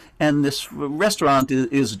 And this restaurant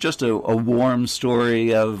is just a warm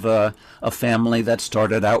story of a family that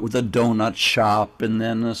started out with a donut shop and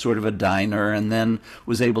then a sort of a diner and then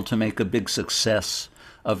was able to make a big success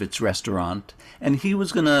of its restaurant. And he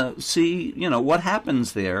was going to see, what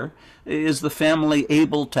happens there. Is the family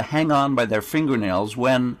able to hang on by their fingernails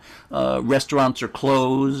when restaurants are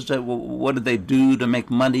closed? What do they do to make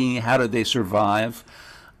money? How do they survive?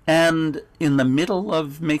 And in the middle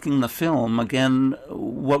of making the film, again,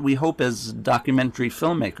 what we hope as documentary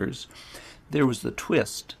filmmakers, there was the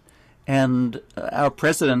twist. And our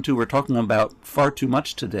president, who we're talking about far too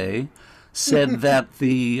much today, said that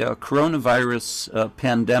the coronavirus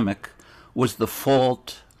pandemic was the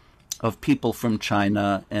fault of people from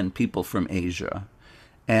China and people from Asia.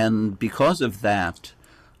 And because of that,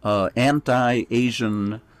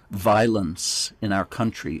 anti-Asian violence in our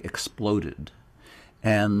country exploded.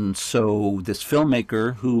 And so this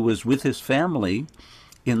filmmaker, who was with his family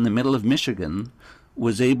in the middle of Michigan,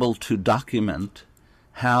 was able to document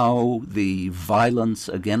how the violence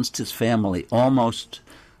against his family almost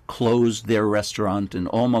closed their restaurant and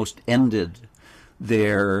almost ended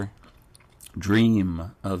their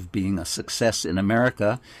dream of being a success in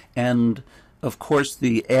America. And of course,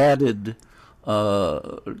 the added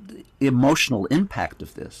emotional impact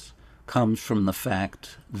of this comes from the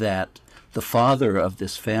fact that the father of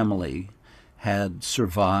this family had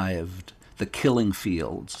survived the killing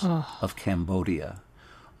fields of Cambodia,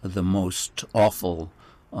 the most awful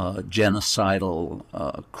genocidal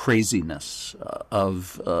craziness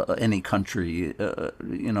of any country,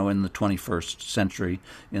 in the 21st century,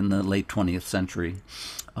 in the late 20th century,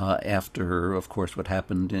 after, of course, what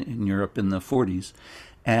happened in Europe in the 40s.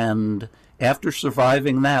 And after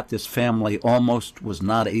surviving that, this family almost was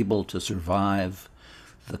not able to survive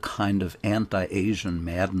the kind of anti-Asian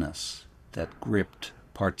madness that gripped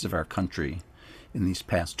parts of our country in these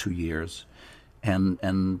past 2 years. And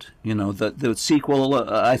the sequel,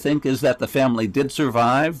 I think, is that the family did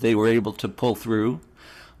survive. They were able to pull through.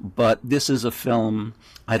 But this is a film,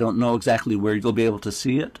 I don't know exactly where you'll be able to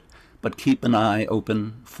see it, but keep an eye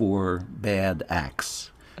open for Bad Axe.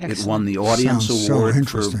 Excellent. It won the Audience Award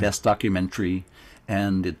for Best Documentary,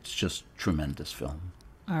 and it's just a tremendous film.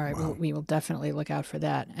 All right, well, we will definitely look out for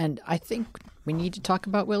that. And I think we need to talk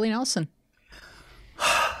about Willie Nelson.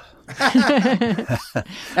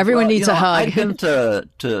 Everyone needs a hug. I've been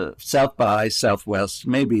to South by Southwest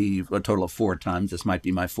maybe a total of 4 times. This might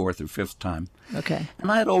be my 4th or 5th time. Okay. And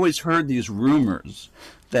I had always heard these rumors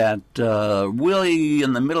that Willie,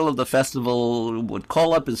 in the middle of the festival, would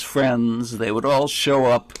call up his friends. They would all show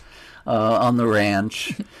up on the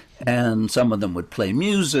ranch, and some of them would play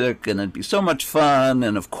music, and it'd be so much fun.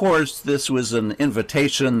 And, of course, this was an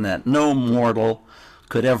invitation that no mortal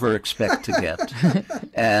could ever expect to get.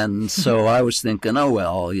 And so I was thinking, oh,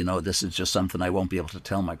 well, this is just something I won't be able to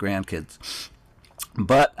tell my grandkids.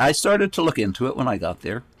 But I started to look into it when I got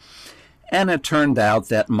there. And it turned out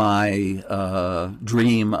that my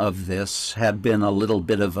dream of this had been a little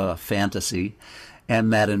bit of a fantasy,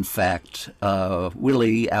 and that, in fact,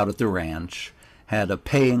 Willie out at the ranch had a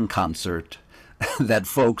paying concert that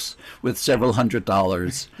folks with several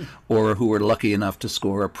 $100s or who were lucky enough to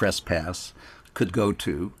score a press pass could go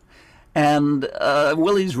to. And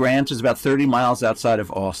Willie's Ranch is about 30 miles outside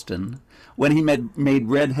of Austin. When he made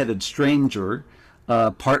Red-Headed Stranger,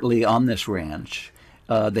 partly on this ranch,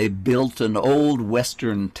 they built an old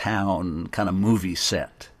Western town kind of movie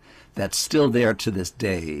set that's still there to this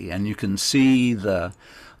day. And you can see the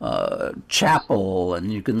chapel,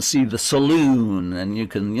 and you can see the saloon, and you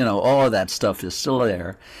can, all of that stuff is still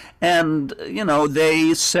there. And,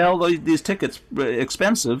 they sell these tickets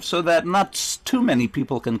expensive so that not too many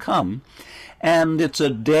people can come. And it's a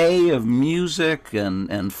day of music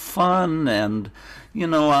and fun. And,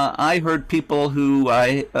 I heard people who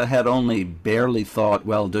I had only barely thought,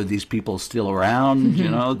 well, do these people still around?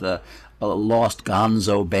 The Lost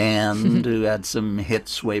Gonzo Band, who had some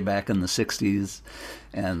hits way back in the 60s.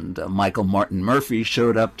 And Michael Martin Murphey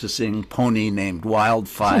showed up to sing Pony Named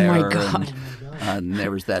Wildfire. Oh, my God. And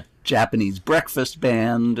there was that Japanese breakfast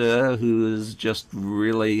band who is just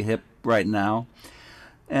really hip right now.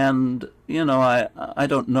 And, I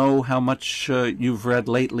don't know how much you've read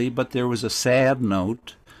lately, but there was a sad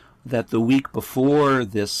note that the week before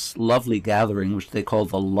this lovely gathering, which they call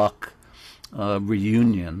the Luck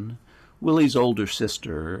reunion, Willie's older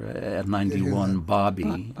sister at 91, Bobby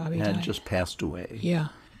had died. just passed away. Yeah.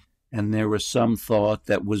 And there was some thought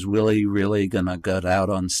that was Willie really going to get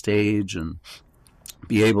out on stage and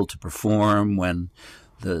be able to perform when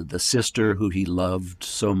the sister who he loved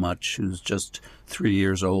so much, who's just 3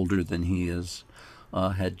 years older than he is,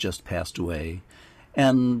 had just passed away.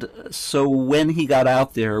 And so when he got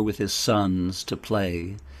out there with his sons to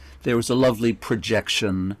play, there was a lovely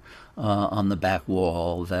projection on the back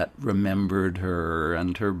wall that remembered her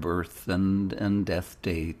and her birth and death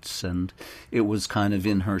dates, and it was kind of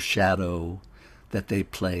in her shadow that they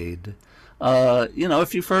played.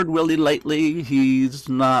 If you've heard Willie lately, he's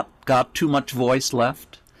not got too much voice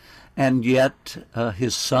left, and yet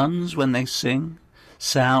his sons, when they sing,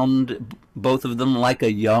 sound, both of them, like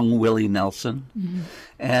a young Willie Nelson. Mm-hmm.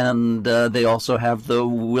 And they also have the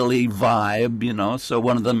Willie vibe, so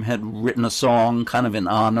one of them had written a song kind of in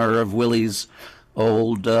honor of Willie's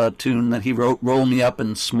old tune that he wrote, Roll Me Up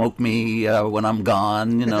and Smoke Me When I'm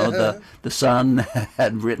Gone. The son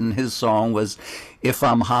had written, his song was, If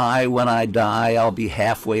I'm high when I die, I'll be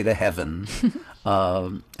halfway to heaven.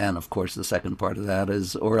 And of course the second part of that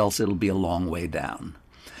is, or else it'll be a long way down.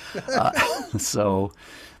 So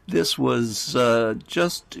this was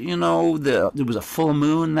just, there was a full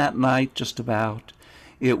moon that night, just about.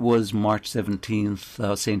 It was March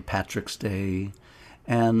 17th, St. Patrick's Day.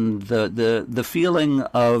 And the feeling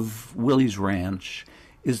of Willie's Ranch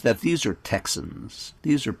is that these are Texans.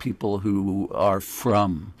 These are people who are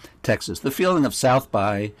from Texas. The feeling of South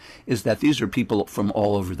by is that these are people from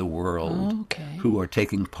all over the world who are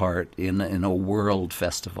taking part in a world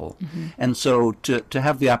festival. Mm-hmm. And so to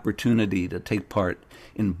have the opportunity to take part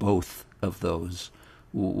in both of those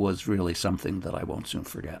was really something that I won't soon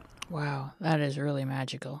forget. Wow, that is really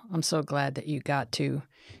magical. I'm so glad that you got to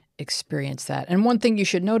experience that. And one thing you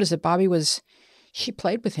should notice that Bobby she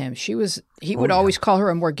played with him. He would always call her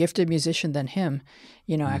a more gifted musician than him,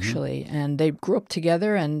 actually. And they grew up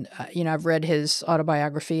together. And, I've read his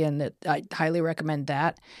autobiography, and I highly recommend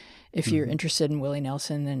that if you're interested in Willie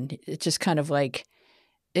Nelson. And it's just kind of like,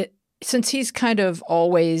 since he's kind of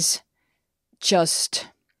always just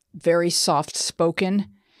very soft-spoken,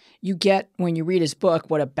 you get, when you read his book,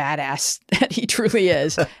 what a badass that he truly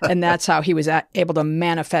is. And that's how he was able to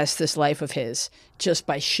manifest this life of his, just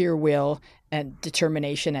by sheer will and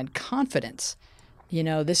determination and confidence.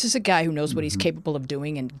 This is a guy who knows what he's capable of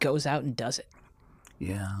doing and goes out and does it.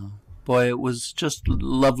 Yeah. Boy, it was just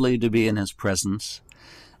lovely to be in his presence.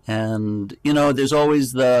 And, there's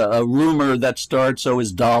always a rumor that starts,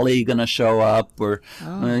 is Dolly going to show up? Or,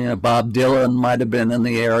 Bob Dylan might have been in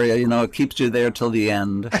the area. It keeps you there till the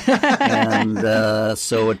end. And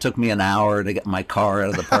so it took me an hour to get my car out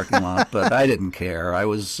of the parking lot, but I didn't care.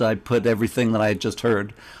 I put everything that I had just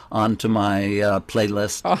heard onto my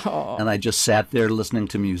playlist, and I just sat there listening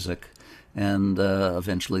to music, and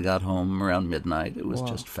eventually got home around midnight. It was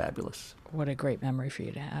just fabulous. What a great memory for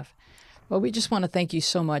you to have. Well, we just want to thank you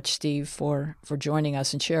so much, Steve, for joining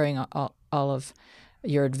us and sharing all of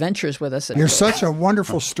your adventures with us. You're such a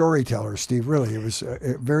wonderful storyteller, Steve. Really, it was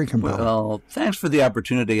very compelling. Well, thanks for the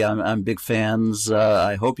opportunity. I'm big fans.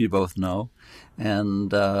 I hope you both know.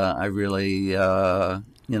 And I really,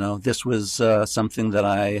 this was something that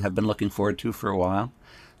I have been looking forward to for a while.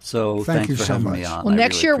 So thanks for having me on. Well,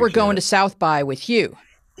 next year we're going to South by with you.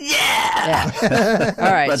 Yeah.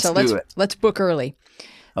 All right, Let's let's book early.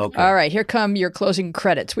 Okay. All right, here come your closing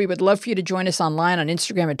credits. We would love for you to join us online on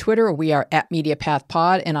Instagram and Twitter. We are at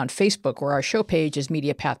MediaPath and on Facebook, where our show page is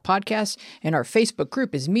MediaPath Podcast, and our Facebook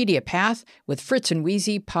group is MediaPath with Fritz and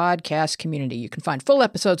Wheezy Podcast Community. You can find full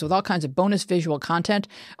episodes with all kinds of bonus visual content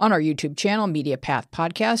on our YouTube channel, MediaPath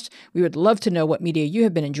Podcast. We would love to know what media you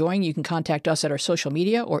have been enjoying. You can contact us at our social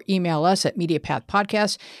media or email us at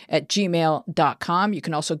mediapathpodcast@gmail.com. You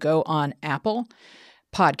can also go on Apple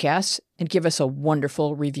Podcasts and give us a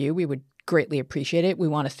wonderful review. We would greatly appreciate it. We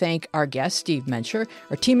want to thank our guest, Steve Mencher.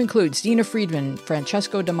 Our team includes Dina Friedman,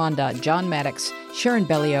 Francesco Damanda, John Maddox, Sharon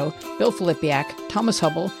Bellio, Bill Filipiak, Thomas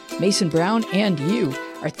Hubble, Mason Brown, and you.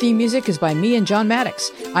 Our theme music is by me and John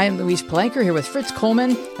Maddox. I am Louise Palanker here with Fritz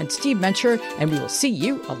Coleman and Steve Mencher, and we will see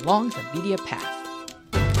you along the Media Path.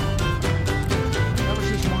 That was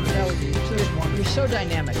just one. You're so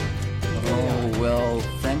dynamic. Oh, well,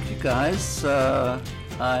 thank you guys.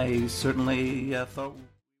 I certainly thought...